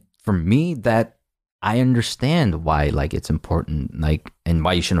 and for me, that I understand why like it's important, like, and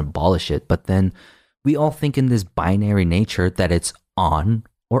why you shouldn't abolish it. But then we all think in this binary nature that it's on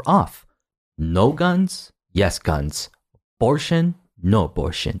or off. No guns, yes guns. Abortion, no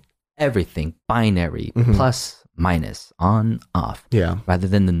abortion. Everything binary, plus, minus, on, off. Yeah. Rather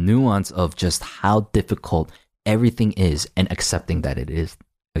than the nuance of just how difficult everything is and accepting that it is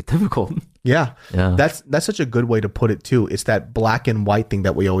like, difficult. Yeah. Yeah. That's such a good way to put it too. It's that black and white thing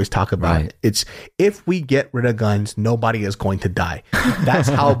that we always talk about. Right. It's if we get rid of guns, nobody is going to die. That's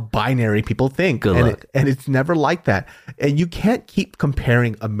how binary people think. Good and luck. and it's never like that. And you can't keep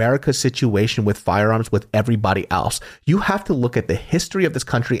comparing America's situation with firearms with everybody else. You have to look at the history of this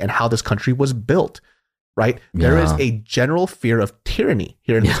country and how this country was built. Right? There is a general fear of tyranny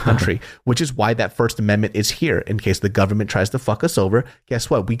here in this country, which is why that First Amendment is here. In case the government tries to fuck us over, guess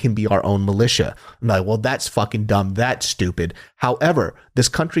what? We can be our own militia. I'm like, well, that's fucking dumb. That's stupid. However, this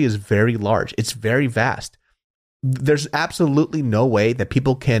country is very large. It's very vast. There's absolutely no way that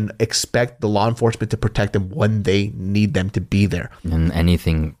people can expect the law enforcement to protect them when they need them to be there. And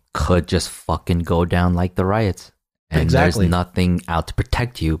anything could just fucking go down like the riots. And Exactly. there's nothing out to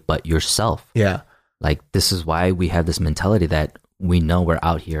protect you but yourself. Yeah. Like, this is why we have this mentality that we know we're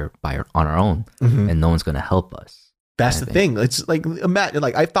out here on our own and no one's going to help us. That's the thing. It's like, imagine,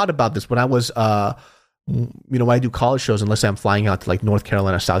 like I thought about this when I was, when I do college shows, and let's say I'm flying out to like North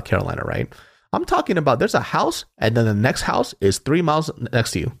Carolina, South Carolina, right? I'm talking about there's a house and then the next house is 3 miles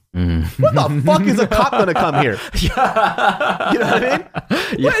next to you. What the fuck is a cop going to come here? You know what I mean?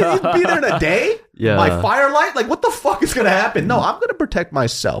 What, you be there in a day? Yeah. My firelight? Like, what the fuck is going to happen? No, I'm going to protect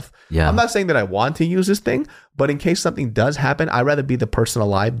myself. Yeah. I'm not saying that I want to use this thing, but in case something does happen, I'd rather be the person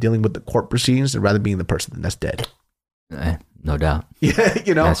alive dealing with the court proceedings than rather being the person that's dead. No doubt. Yeah,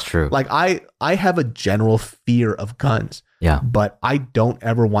 That's true. Like I have a general fear of guns. Yeah. But I don't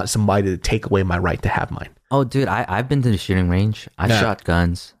ever want somebody to take away my right to have mine. Oh, dude, I've been to the shooting range. I shot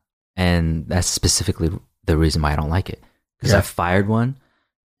guns, and that's specifically the reason why I don't like it. Because I fired one,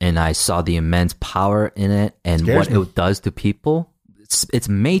 and I saw the immense power in it and Scares what me. it does to people. It's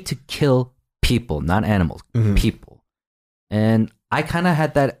made to kill people, not animals, people. And I kind of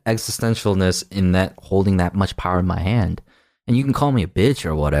had that existentialness in that holding that much power in my hand. And you can call me a bitch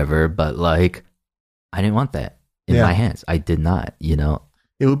or whatever, but like, I didn't want that in my hands. I did not,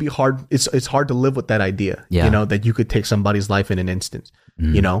 It would be hard. It's hard to live with that idea, Yeah. that you could take somebody's life in an instant,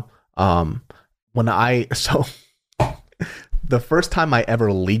 so the first time I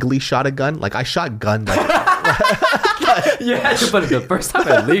ever legally shot a gun, like I shot gun, like, Yeah, but the first time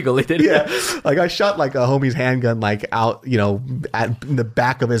I legally did yeah, like I shot like a homie's in the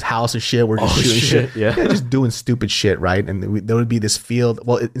back of his house and shit. We're just shooting shit. Yeah. Just doing stupid shit, right? And there would be this field.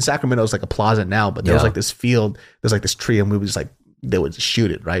 Well, in Sacramento, it's like a plaza now, but there was like this field. There's like this tree, and we would just like they would just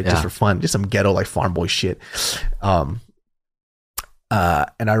shoot it, right, just for fun, just some ghetto like farm boy shit. And I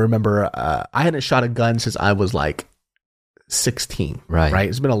remember I hadn't shot a gun since I was like 16. Right.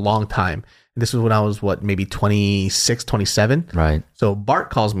 It's been a long time. This was when I was maybe 26, 27. Right. So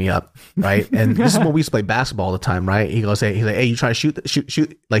Bart calls me up, right? And this is when we used to play basketball all the time, right? He goes, he's like, hey, you trying to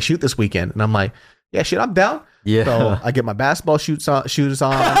shoot this weekend? And I'm like, yeah, shit, I'm down. Yeah. So I get my basketball shoes on. I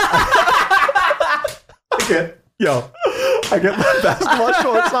get my basketball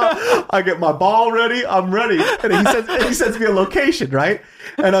shorts on. I get my ball ready. I'm ready. And he sends me a location, right?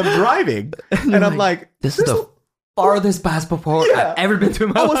 And I'm driving, and I'm like, this is the farthest basketball court I've ever been to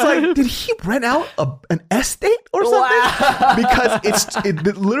in my life. I was like, did he rent out an estate or something? Wow. Because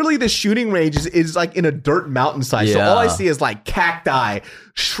literally the shooting range is like in a dirt mountainside. So all I see is like cacti,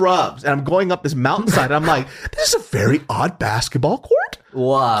 shrubs, and I'm going up this mountainside. And I'm like, this is a very odd basketball court.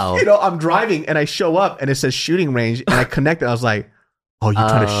 Wow. I'm driving and I show up and it says shooting range, and I connect it. I was like, oh, you're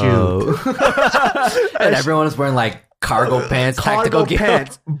trying to shoot. And everyone was wearing like cargo pants, tactical gear.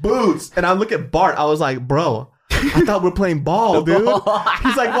 pants, boots. And I look at Bart. I was like, bro, I thought we're playing ball, dude.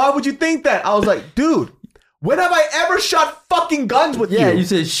 He's like, why would you think that? I was like, dude, when have I ever shot fucking guns with you? Yeah, you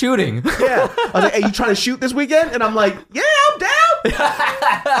said shooting. Yeah. I was like, hey, you trying to shoot this weekend? And I'm like, yeah, I'm down.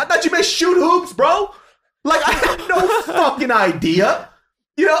 I thought you meant shoot hoops, bro. Like, I had no fucking idea.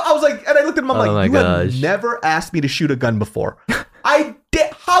 I was like, and I looked at him, I'm like, you have never asked me to shoot a gun before. I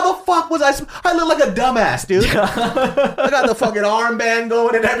did. How the fuck was I look like a dumbass, dude. I got the fucking armband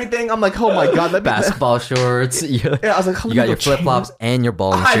going and everything. I'm like, oh my God. Basketball shorts. Yeah, I was like, you got your flip-flops and your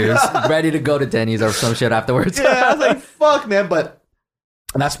bowling shoes ready to go to Denny's or some shit afterwards. Yeah, I was like, fuck, man. But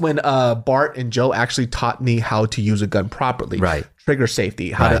that's when Bart and Joe actually taught me how to use a gun properly. Right. Trigger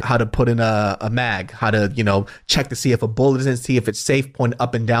safety, how to put in a mag, how to, check to see if a bullet is in, see if it's safe, point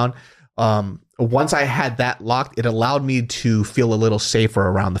up and down. Once I had that locked, it allowed me to feel a little safer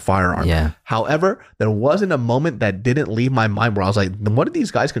around the firearm. Yeah. However, there wasn't a moment that didn't leave my mind where I was like, one of these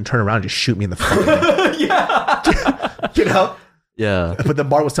guys can turn around and just shoot me in the fucking head. Yeah. You know? Yeah. But the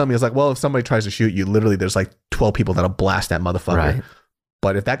bar was telling me, it was like, well, if somebody tries to shoot you, literally there's like 12 people that'll blast that motherfucker. Right.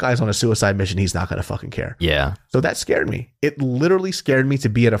 But if that guy's on a suicide mission, he's not going to fucking care. Yeah. So that scared me. It literally scared me to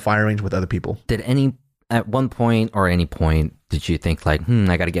be at a fire range with other people. At one point or any point, did you think like,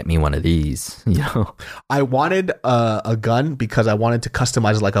 I got to get me one of these? You know? I wanted a gun because I wanted to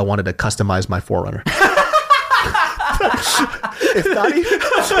customize it like I wanted to customize my Forerunner.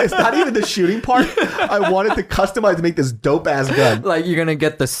 It's not even the shooting part. I wanted to customize to make this dope ass gun. Like you're gonna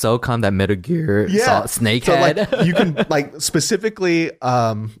get the SOCOM, that Metal Gear snake head. Like you can like specifically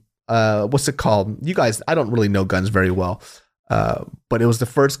what's it called? You guys, I don't really know guns very well. But it was the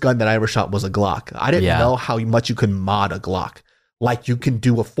first gun that I ever shot was a Glock. I didn't know how much you can mod a Glock. Like you can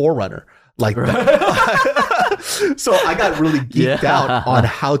do a Forerunner. Like so I got really geeked out on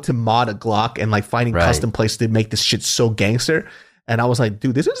how to mod a Glock and like finding custom places to make this shit so gangster. And I was like,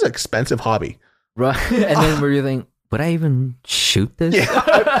 dude, this is an expensive hobby. Right. And then were you thinking, would I even shoot this?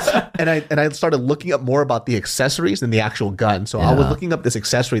 Yeah. and I started looking up more about the accessories than the actual gun. So I was looking up this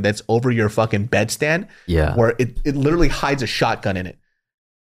accessory that's over your fucking bedstand. Yeah. Where it literally hides a shotgun in it.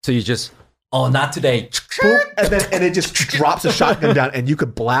 So you just, not today. Boom, and it just drops a shotgun down and you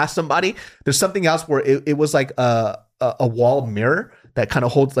could blast somebody. There's something else where it was like a wall mirror that kind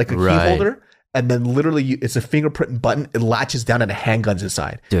of holds like a key holder. And then literally it's a fingerprint button. It latches down and a handgun's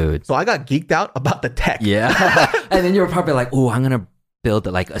inside. Dude. So I got geeked out about the tech. Yeah. And then you were probably like, oh, I'm going to build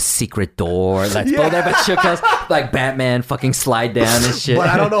like a secret door. Let's build that shit like Batman fucking slide down and shit. But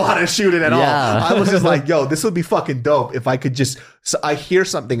I don't know how to shoot it at all. I was just like, yo, this would be fucking dope if I could just, so I hear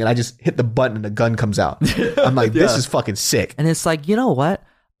something and I just hit the button and the gun comes out. I'm like, this is fucking sick. And it's like, you know what?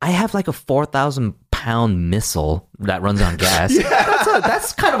 I have like a 4,000-pound missile that runs on gas.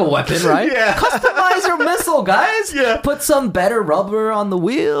 That's kind of a weapon, right? Yeah. Customize your missile, guys. Yeah. Put some better rubber on the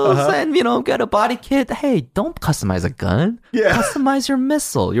wheels and, get a body kit. Hey, don't customize a gun. Yeah. Customize your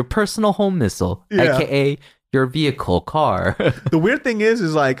missile, your personal home missile, aka your vehicle, car. The weird thing is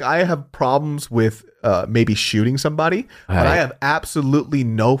like I have problems with maybe shooting somebody, but I have absolutely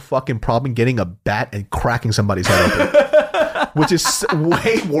no fucking problem getting a bat and cracking somebody's head open. Which is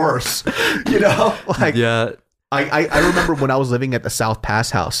way worse, Like, I remember when I was living at the South Pass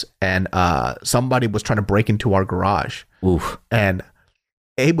house and somebody was trying to break into our garage. Oof. And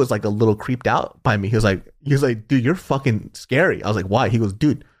Abe was like a little creeped out by me. He was like, dude, you're fucking scary. I was like, why? He goes,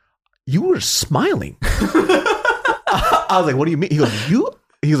 dude, you were smiling. I was like, what do you mean? He goes,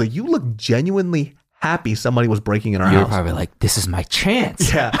 you look genuinely happy somebody was breaking in our house. You're probably like, this is my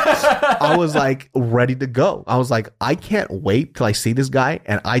chance. Yeah. I was like ready to go. I was like, I can't wait till I see this guy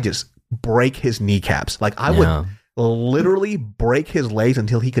and I just break his kneecaps. Like I would literally break his legs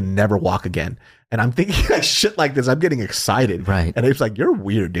until he could never walk again. And I'm thinking like shit like this. I'm getting excited. Right. And it's like, you're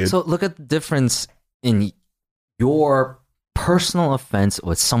weird, dude. So look at the difference in your personal offense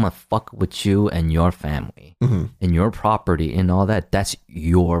with someone fuck with you and your family and your property and all that. That's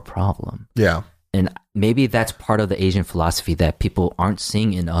your problem. Yeah. And maybe that's part of the Asian philosophy that people aren't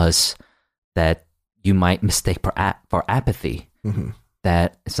seeing in us that you might mistake for apathy.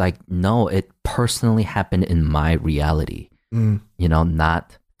 That it's like, no, it personally happened in my reality,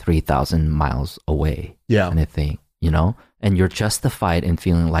 not 3,000 miles away. Yeah. Kind of thing, and you're justified in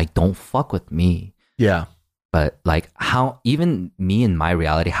feeling like, don't fuck with me. Yeah. But like how, even me in my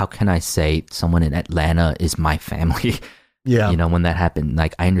reality, how can I say someone in Atlanta is my family? Yeah. When that happened,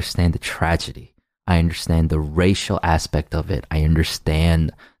 like I understand the tragedy. I understand the racial aspect of it. I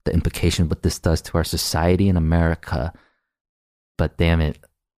understand the implication what this does to our society in America. But damn it,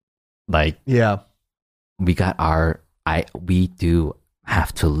 like we do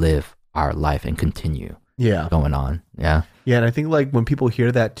have to live our life and continue going on. Yeah. Yeah. And I think like when people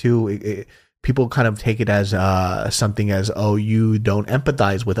hear that too, people kind of take it as something as, oh, you don't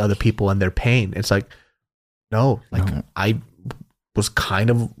empathize with other people and their pain. It's like, no, I was kind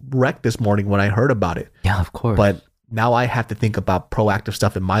of wrecked this morning when I heard about it. Yeah, of course. But now I have to think about proactive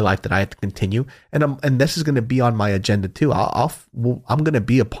stuff in my life that I have to continue, and this is going to be on my agenda too. I'm going to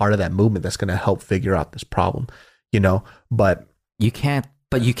be a part of that movement that's going to help figure out this problem, But you can't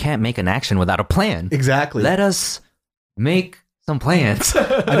make an action without a plan. Exactly. Let us make some plans.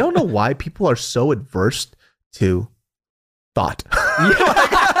 I don't know why people are so adverse to thought.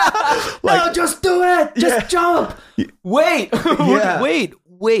 No, just do it. Just jump. Wait.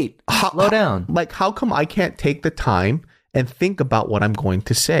 Wait. Slow down. Like, how come I can't take the time and think about what I'm going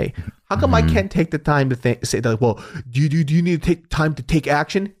to say? How come I can't take the time to say that? Well, do you need to take time to take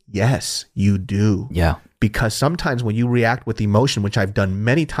action? Yes, you do. Yeah. Because sometimes when you react with emotion, which I've done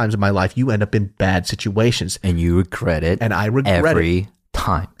many times in my life, you end up in bad situations. And you regret it. And I regret it. Every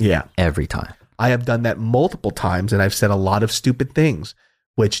time. Yeah. Every time. I have done that multiple times, and I've said a lot of stupid things,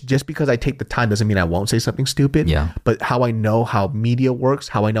 which just because I take the time doesn't mean I won't say something stupid. Yeah. But how I know how media works,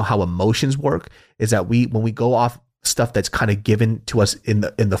 how I know how emotions work, is that when we go off stuff that's kind of given to us in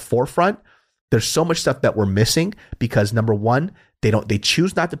the forefront, there's so much stuff that we're missing because number one, they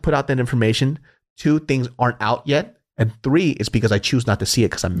choose not to put out that information. 2, things aren't out yet. And 3, it's because I choose not to see it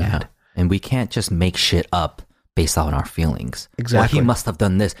because I'm mad. And we can't just make shit up based on our feelings. Exactly. Well, he must have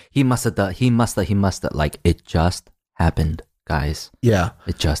done this. He must have. Like, it just happened, guys. Yeah.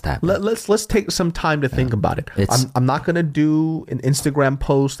 It just happened. Let's take some time to think about it. I'm not going to do an Instagram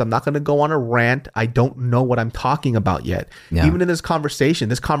post. I'm not going to go on a rant. I don't know what I'm talking about yet. Yeah. Even in this conversation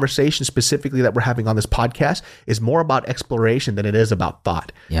specifically that we're having on this podcast is more about exploration than it is about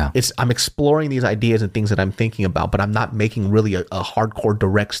thought. Yeah. I'm exploring these ideas and things that I'm thinking about, but I'm not making really a hardcore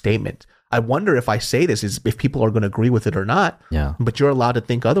direct statement. I wonder if I say this is if people are going to agree with it or not. Yeah. But you're allowed to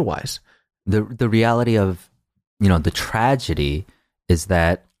think otherwise. The reality of, the tragedy is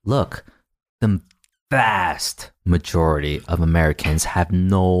that, look, the vast majority of Americans have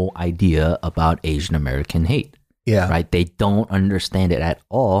no idea about Asian American hate. Yeah. Right? They don't understand it at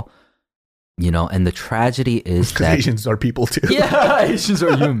all. And the tragedy is that Asians are people too. Yeah, Asians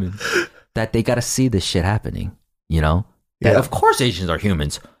are humans. That they got to see this shit happening, That Yeah. of course Asians are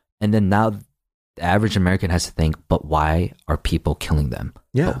humans. And then now the average American has to think, but why are people killing them?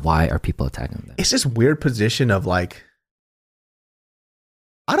 Yeah. But why are people attacking them? It's this weird position of like,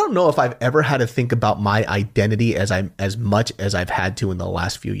 I don't know if I've ever had to think about my identity as much as I've had to in the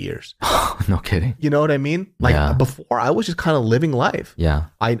last few years. No kidding. You know what I mean? Like Yeah. before I was just kind of living life. Yeah.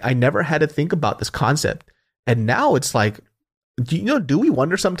 I never had to think about this concept. And now it's like, do we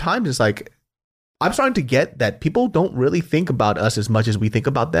wonder sometimes? It's like, I'm starting to get that people don't really think about us as much as we think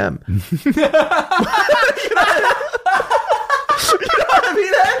about them. You know what I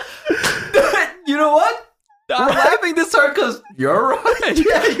mean? You know what? I'm laughing this hard because you're right.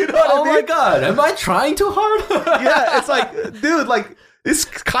 Yeah, you know what I mean? Oh my God. Am I trying too hard? Yeah, it's like, dude, like, it's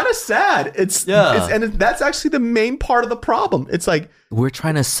kind of sad. And that's actually the main part of the problem. It's like, we're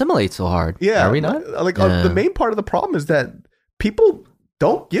trying to assimilate so hard. yeah, Are we not? Like, the main part of the problem is that people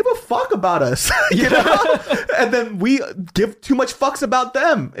don't give a fuck about us, and then we give too much fucks about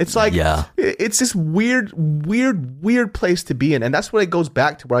them. It's like, it's this weird place to be in. And that's what it goes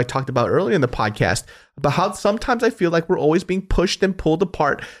back to where I talked about earlier in the podcast about how sometimes I feel like we're always being pushed and pulled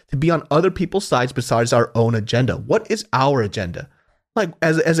apart to be on other people's sides besides our own agenda. What is our agenda? Like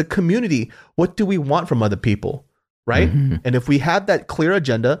as a community, what do we want from other people? Right. Mm-hmm. And if we have that clear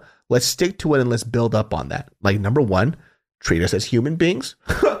agenda, let's stick to it and let's build up on that. Like, number one, treat us as human beings.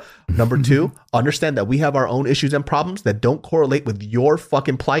 Number 2, understand that we have our own issues and problems that don't correlate with your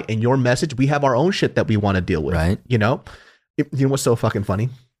fucking plight and your message. We have our own shit that we want to deal with. Right. You know what's so fucking funny?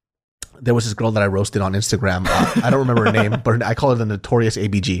 There was this girl that I roasted on Instagram. I don't remember her name, but I call her the Notorious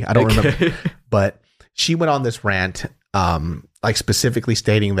ABG. I don't remember. But she went on this rant, like specifically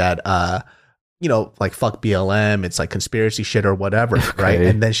stating that, like fuck BLM, it's like conspiracy shit or whatever, right?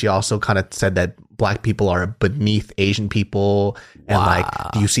 And then she also kind of said that black people are beneath Asian people, and like,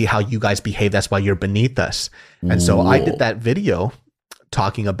 do you see how you guys behave? That's why you're beneath us. And so I did that video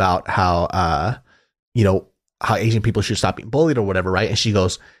talking about how, how Asian people should stop being bullied or whatever, right? And she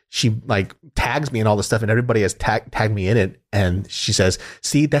like tags me and all this stuff, and everybody has tagged me in it. And she says,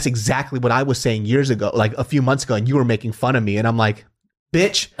 see, that's exactly what I was saying years ago, like a few months ago, and you were making fun of me. And I'm like,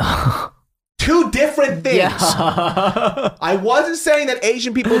 bitch. 2 different things. Yeah. I wasn't saying that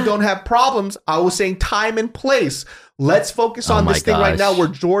Asian people don't have problems. I was saying time and place. Let's focus on this thing right now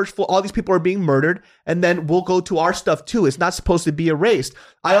where all these people are being murdered, and then we'll go to our stuff too. It's not supposed to be erased.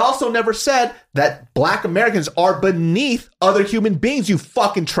 I also never said that black Americans are beneath other human beings, you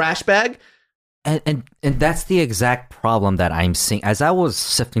fucking trash bag. And that's the exact problem that I'm seeing as I was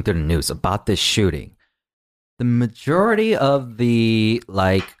sifting through the news about this shooting. The majority of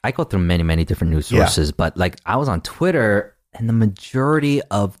I go through many, many different news sources, but like I was on Twitter, and the majority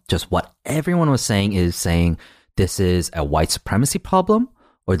of just what everyone was saying is saying this is a white supremacy problem,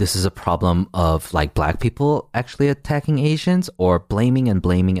 or this is a problem of like black people actually attacking Asians, or blaming and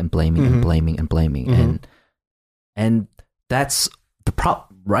blaming and blaming and blaming and blaming. And that's the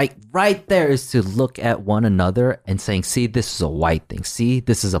problem. Right there is to look at one another and saying, see, this is a white thing. See,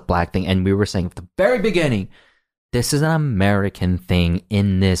 this is a black thing. And we were saying at the very beginning, this is an American thing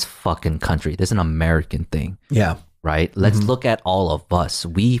in this fucking country. This is an American thing. Yeah. right? Let's look at all of us.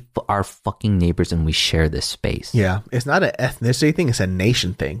 We are fucking neighbors and we share this space. Yeah. It's not an ethnicity thing. It's a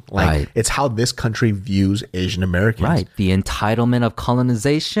nation thing. Like, Right. it's how this country views Asian Americans. Right. The entitlement of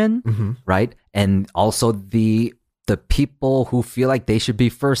colonization, right? And also the people who feel like they should be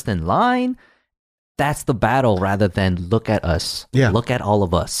first in line. That's the battle rather than look at us. Yeah. Look at all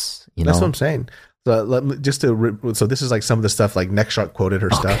of us. You That's know? what I'm saying. So so this is like some of the stuff like Next Shark quoted her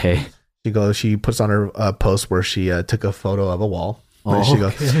stuff. Okay. She puts on her post where she took a photo of a wall. And she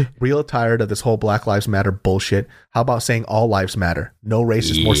goes, real tired of this whole Black Lives Matter bullshit. How about saying all lives matter? No race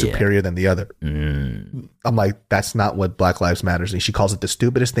is more superior than the other. I'm like, that's not what Black Lives Matters. And she calls it the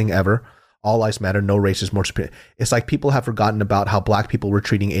stupidest thing ever. All lives matter. No race is more superior. It's like people have forgotten about how black people were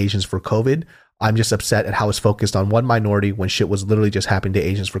treating Asians for COVID. I'm just upset at how it's focused on one minority when shit was literally just happening to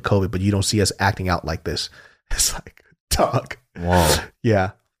Asians for COVID, but you don't see us acting out like this. It's like, dog. Whoa.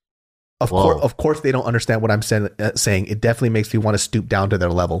 Yeah. Of course, they don't understand what I'm saying. It definitely makes me want to stoop down to their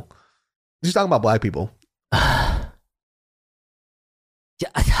level. She's talking about black people. Yeah.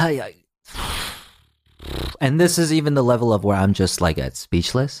 And this is even the level of where I'm just like at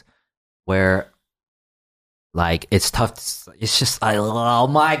speechless, where like it's tough. It's just oh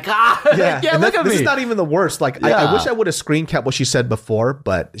my god. Yeah, and look at this me. is not even the worst. Like I wish I would have screen capped what she said before,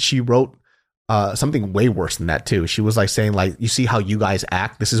 but she wrote something way worse than that too. She was like saying like, you see how you guys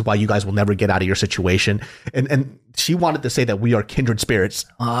act. This is why you guys will never get out of your situation. And she wanted to say that we are kindred spirits.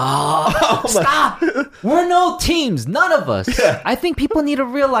 Oh, stop! We're no teams. None of us. Yeah. I think people need to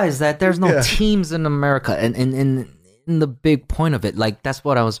realize that there's no teams in America. And in the big point of it, like that's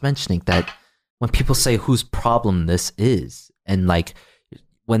what I was mentioning, that when people say whose problem this is, and like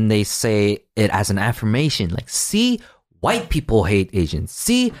when they say it as an affirmation, like, see, white people hate Asians.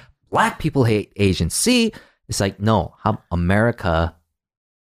 See, black people hate Asians. See, it's like, no, how America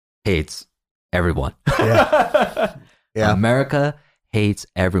hates everyone. Yeah. Yeah. America hates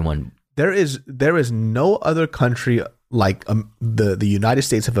everyone. There is no other country like the United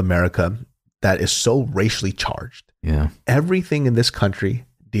States of America that is so racially charged. Yeah. Everything in this country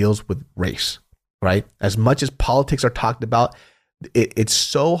deals with race, right? As much as politics are talked about, it's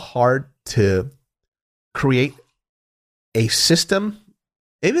so hard to create a system,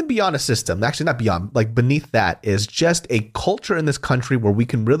 even beyond a system, actually not beyond, like beneath that is just a culture in this country where we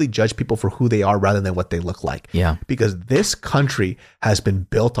can really judge people for who they are rather than what they look like. Yeah. Because this country has been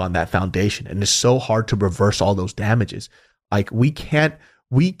built on that foundation, and it's so hard to reverse all those damages. Like we cannot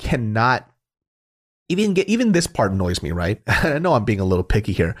even this part annoys me, right? I know I'm being a little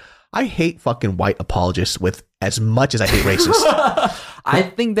picky here. I hate fucking white apologists with as much as I hate racists. I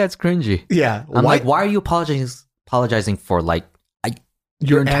think that's cringy. Yeah. I'm like, why are you apologizing for like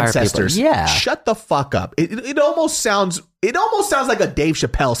your entire ancestors? People? Yeah. Shut the fuck up. It almost sounds like a Dave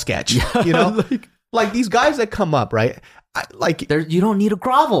Chappelle sketch. You know? like these guys that come up, right? You don't need to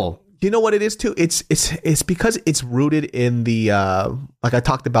grovel. You know what it is too? It's because it's rooted in the like I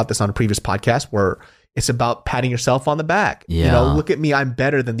talked about this on a previous podcast where it's about patting yourself on the back. Yeah. You know, look at me, I'm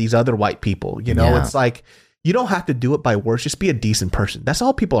better than these other white people. You know, It's like you don't have to do it by words. Just be a decent person. That's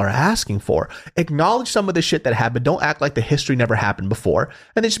all people are asking for. Acknowledge some of the shit that happened. Don't act like the history never happened before.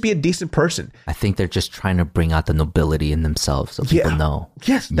 And then just be a decent person. I think they're just trying to bring out the nobility in themselves so people know.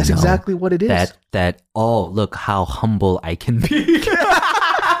 Yes, that's exactly what it is. That oh, look how humble I can be.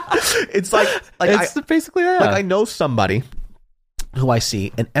 It's like it's basically that. Like I know somebody who I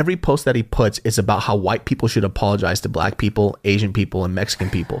see, and every post that he puts is about how white people should apologize to black people, Asian people, and Mexican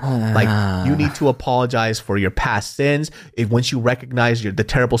people. Like, you need to apologize for your past sins. Once you recognize the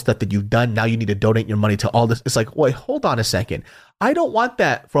terrible stuff that you've done, now you need to donate your money to all this. It's like, wait, hold on a second. I don't want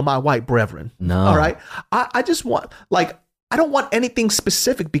that from my white brethren. No. All right? I just want, like, I don't want anything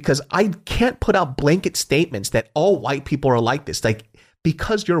specific because I can't put out blanket statements that all white people are like this. Like,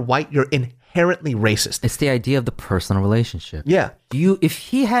 because you're white, you're inherently racist. It's the idea of the personal relationship. Yeah. If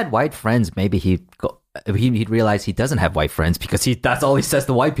he had white friends, maybe he'd realize he doesn't have white friends because that's all he says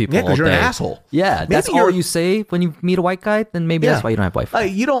to white people. Yeah, because you're an asshole. Yeah, Maybe that's all you say when you meet a white guy. Then maybe that's why you don't have white friends.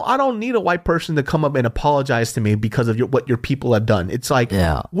 I don't need a white person to come up and apologize to me because of what your people have done. It's like,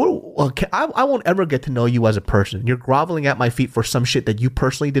 I won't ever get to know you as a person. You're groveling at my feet for some shit that you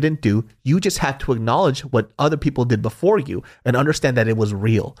personally didn't do. You just have to acknowledge what other people did before you and understand that it was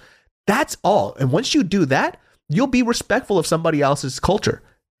real. That's all. And once you do that, you'll be respectful of somebody else's culture.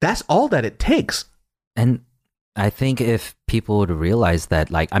 That's all that it takes. And I think if people would realize that,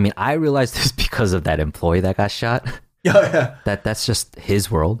 like, I mean, I realized this because of that employee that got shot. Yeah. That's just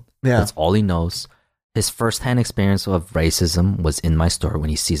his world. Yeah. That's all he knows. His firsthand experience of racism was in my store when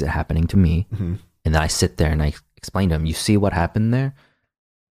he sees it happening to me. Mm-hmm. And then I sit there and I explain to him, you see what happened there?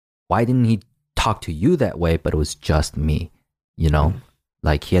 Why didn't he talk to you that way, but it was just me, you know?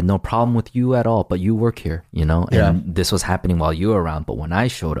 Like he had no problem with you at all, but you work here, you know? And this was happening while you were around, but when I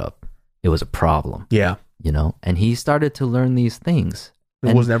showed up, it was a problem. Yeah. You know? And he started to learn these things.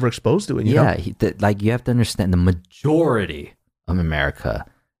 It was never exposed to it, you know? Like you have to understand the majority of America,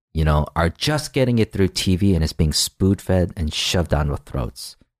 you know, are just getting it through TV and it's being spoon-fed and shoved down their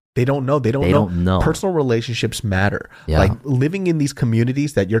throats. They don't know. They don't know. Personal relationships matter. Yeah. Like living in these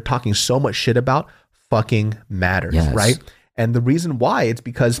communities that you're talking so much shit about fucking matters, right? And the reason why, it's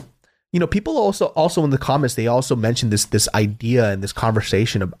because, you know, people also in the comments, they also mentioned this idea and this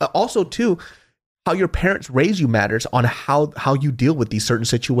conversation of also too, how your parents raise you matters on how you deal with these certain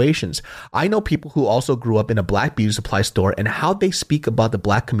situations. I know people who also grew up in a black beauty supply store, and how they speak about the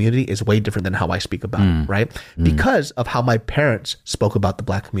black community is way different than how I speak about it, right? Because of how my parents spoke about the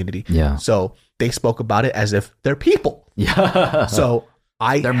black community. Yeah. So they spoke about it as if they're people. Yeah. So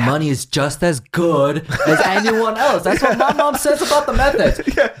their money is just as good as anyone else. That's what my mom says about the methods.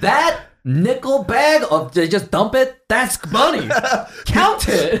 That nickel bag of they just dump it, that's money. Count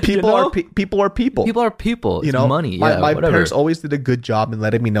it. People are people. People are people. You know, money. My parents always did a good job in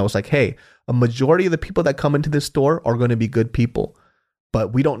letting me know, it's like, hey, a majority of the people that come into this store are going to be good people,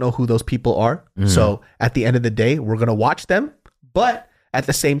 but we don't know who those people are. So at the end of the day, we're going to watch them, but at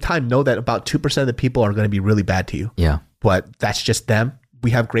the same time, know that about 2% of the people are going to be really bad to you. Yeah. But that's just them. We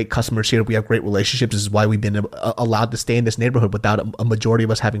have great customers here. We have great relationships. This is why we've been allowed to stay in this neighborhood without a majority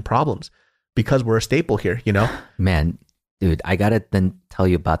of us having problems, because we're a staple here, you know? Man, dude, I got to then tell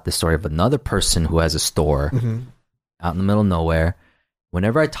you about the story of another person who has a store out in the middle of nowhere.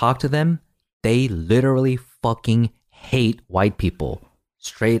 Whenever I talk to them, they literally fucking hate white people.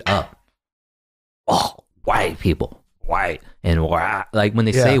 Straight up. Oh, white people. White. And like when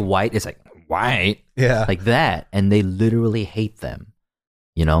they say white, it's like white. Yeah. Like that. And they literally hate them.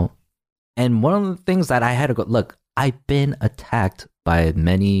 You know, and one of the things that I had to go, look, I've been attacked by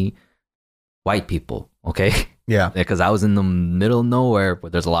many white people. Okay. Yeah. Because I was in the middle of nowhere where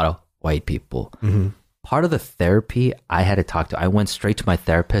there's a lot of white people. Part of the therapy I had to talk to, I went straight to my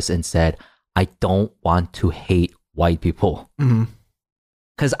therapist and said, I don't want to hate white people.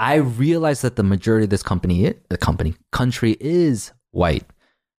 Because I realized that the majority of this country is white,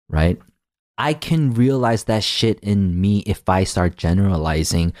 right? I can realize that shit in me if I start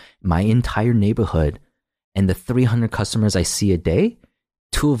generalizing my entire neighborhood, and the 300 customers I see a day,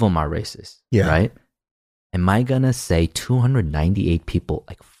 2 of them are racist, right? Am I gonna say 298 people,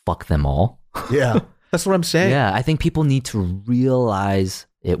 like, fuck them all? Yeah, that's what I'm saying. Yeah, I think people need to realize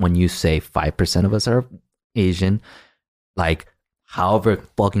it when you say 5% of us are Asian, like, however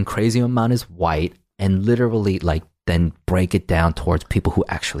fucking crazy amount is white, and literally, like, then break it down towards people who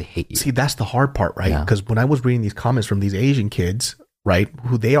actually hate you. See, that's the hard part, right? Because when I was reading these comments from these Asian kids, right,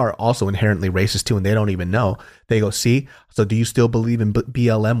 who they are also inherently racist too, and they don't even know. They go, see, so do you still believe in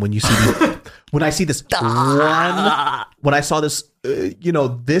BLM when you see these, when I see this when I saw this, you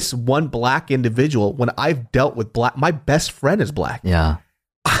know, this one black individual, when I've dealt with black, my best friend is black. Yeah.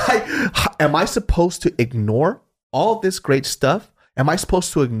 Am I supposed to ignore all this great stuff? Am I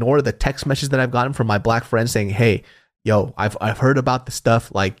supposed to ignore the text messages that I've gotten from my black friends saying, hey, yo, I've heard about the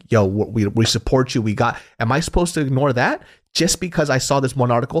stuff, like, yo, we support you. Am I supposed to ignore that just because I saw this one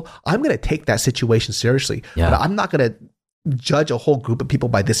article? I'm going to take that situation seriously. But I'm not going to judge a whole group of people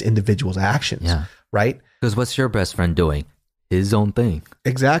by this individual's actions. Right? Because what's your best friend doing? His own thing.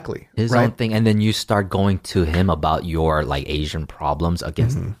 Exactly. His own thing. And then you start going to him about your, like, Asian problems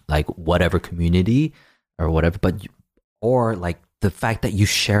against like whatever community or whatever, or like the fact that you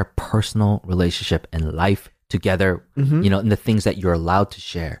share personal relationship and life together, you know, and the things that you're allowed to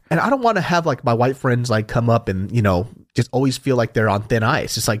share. And I don't want to have, like, my white friends, like, come up and, you know, just always feel like they're on thin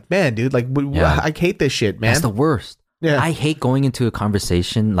ice. It's like, man, dude, like, I hate this shit, man. That's the worst. Yeah. I hate going into a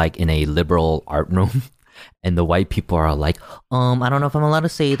conversation, like, in a liberal art room and the white people are like, I don't know if I'm allowed to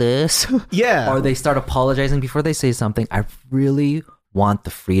say this. Yeah. Or they start apologizing before they say something. I really want the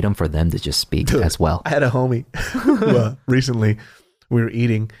freedom for them to just speak as well. I had a homie who, recently we were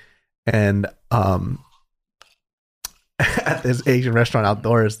eating, and at this Asian restaurant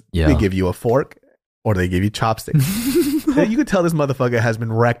outdoors, they give you a fork or they give you chopsticks. You could tell this motherfucker has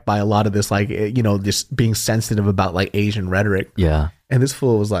been wrecked by a lot of this, like, you know, just being sensitive about, like, Asian rhetoric. Yeah. And this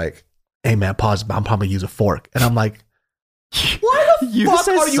fool was like, hey man, pause, I'm probably use a fork. And I'm like, why the fuck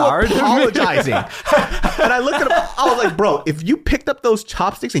are you apologizing? And I looked at him, I was like, bro, if you picked up those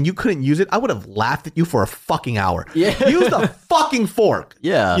chopsticks and you couldn't use it, I would have laughed at you for a fucking hour. Use the fucking fork.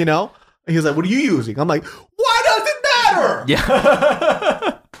 Yeah. You know? And he was like, what are you using? I'm like, why does it matter?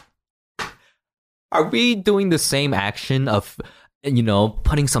 Yeah. Are we doing the same action of you know,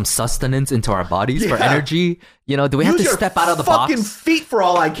 putting some sustenance into our bodies for energy? You know, do we have to step out of the box? Fucking feet for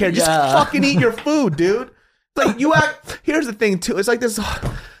all I care. Just fucking eat your food, dude. Like you act. Here's the thing too. It's like this.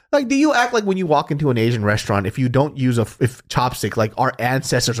 Like, do you act like when you walk into an Asian restaurant, if you don't use a chopstick, like our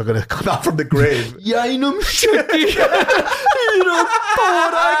ancestors are gonna come out from the grave? Yeah, 이놈 새끼. 이런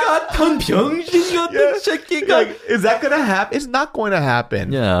돌아가 병신 같은 새끼가. Like, is that gonna happen? It's not going to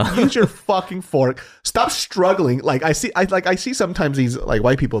happen. Yeah. Use your fucking fork. Stop struggling. Like I see sometimes these like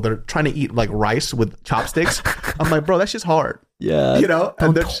white people that are trying to eat like rice with chopsticks. I'm like, bro, that's just hard. Yeah. You know?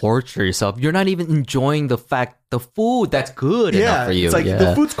 Don't torture yourself. You're not even enjoying the food that's good enough for you. It's like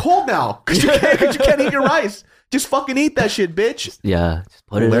the food's cold now because you can't eat your rice. Just fucking eat that shit, bitch. Yeah. Just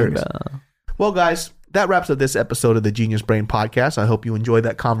put it in. Well, guys, that wraps up this episode of the Genius Brain Podcast. I hope you enjoyed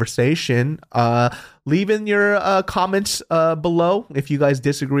that conversation. Leave in your comments below if you guys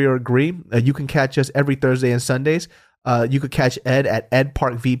disagree or agree. You can catch us every Thursday and Sundays. You could catch Ed at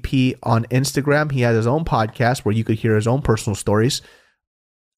EdParkVP on Instagram. He has his own podcast where you could hear his own personal stories.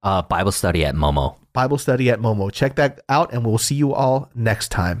 Bible study at Momo. Bible study at Momo. Check that out, and we'll see you all next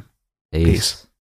time. Peace.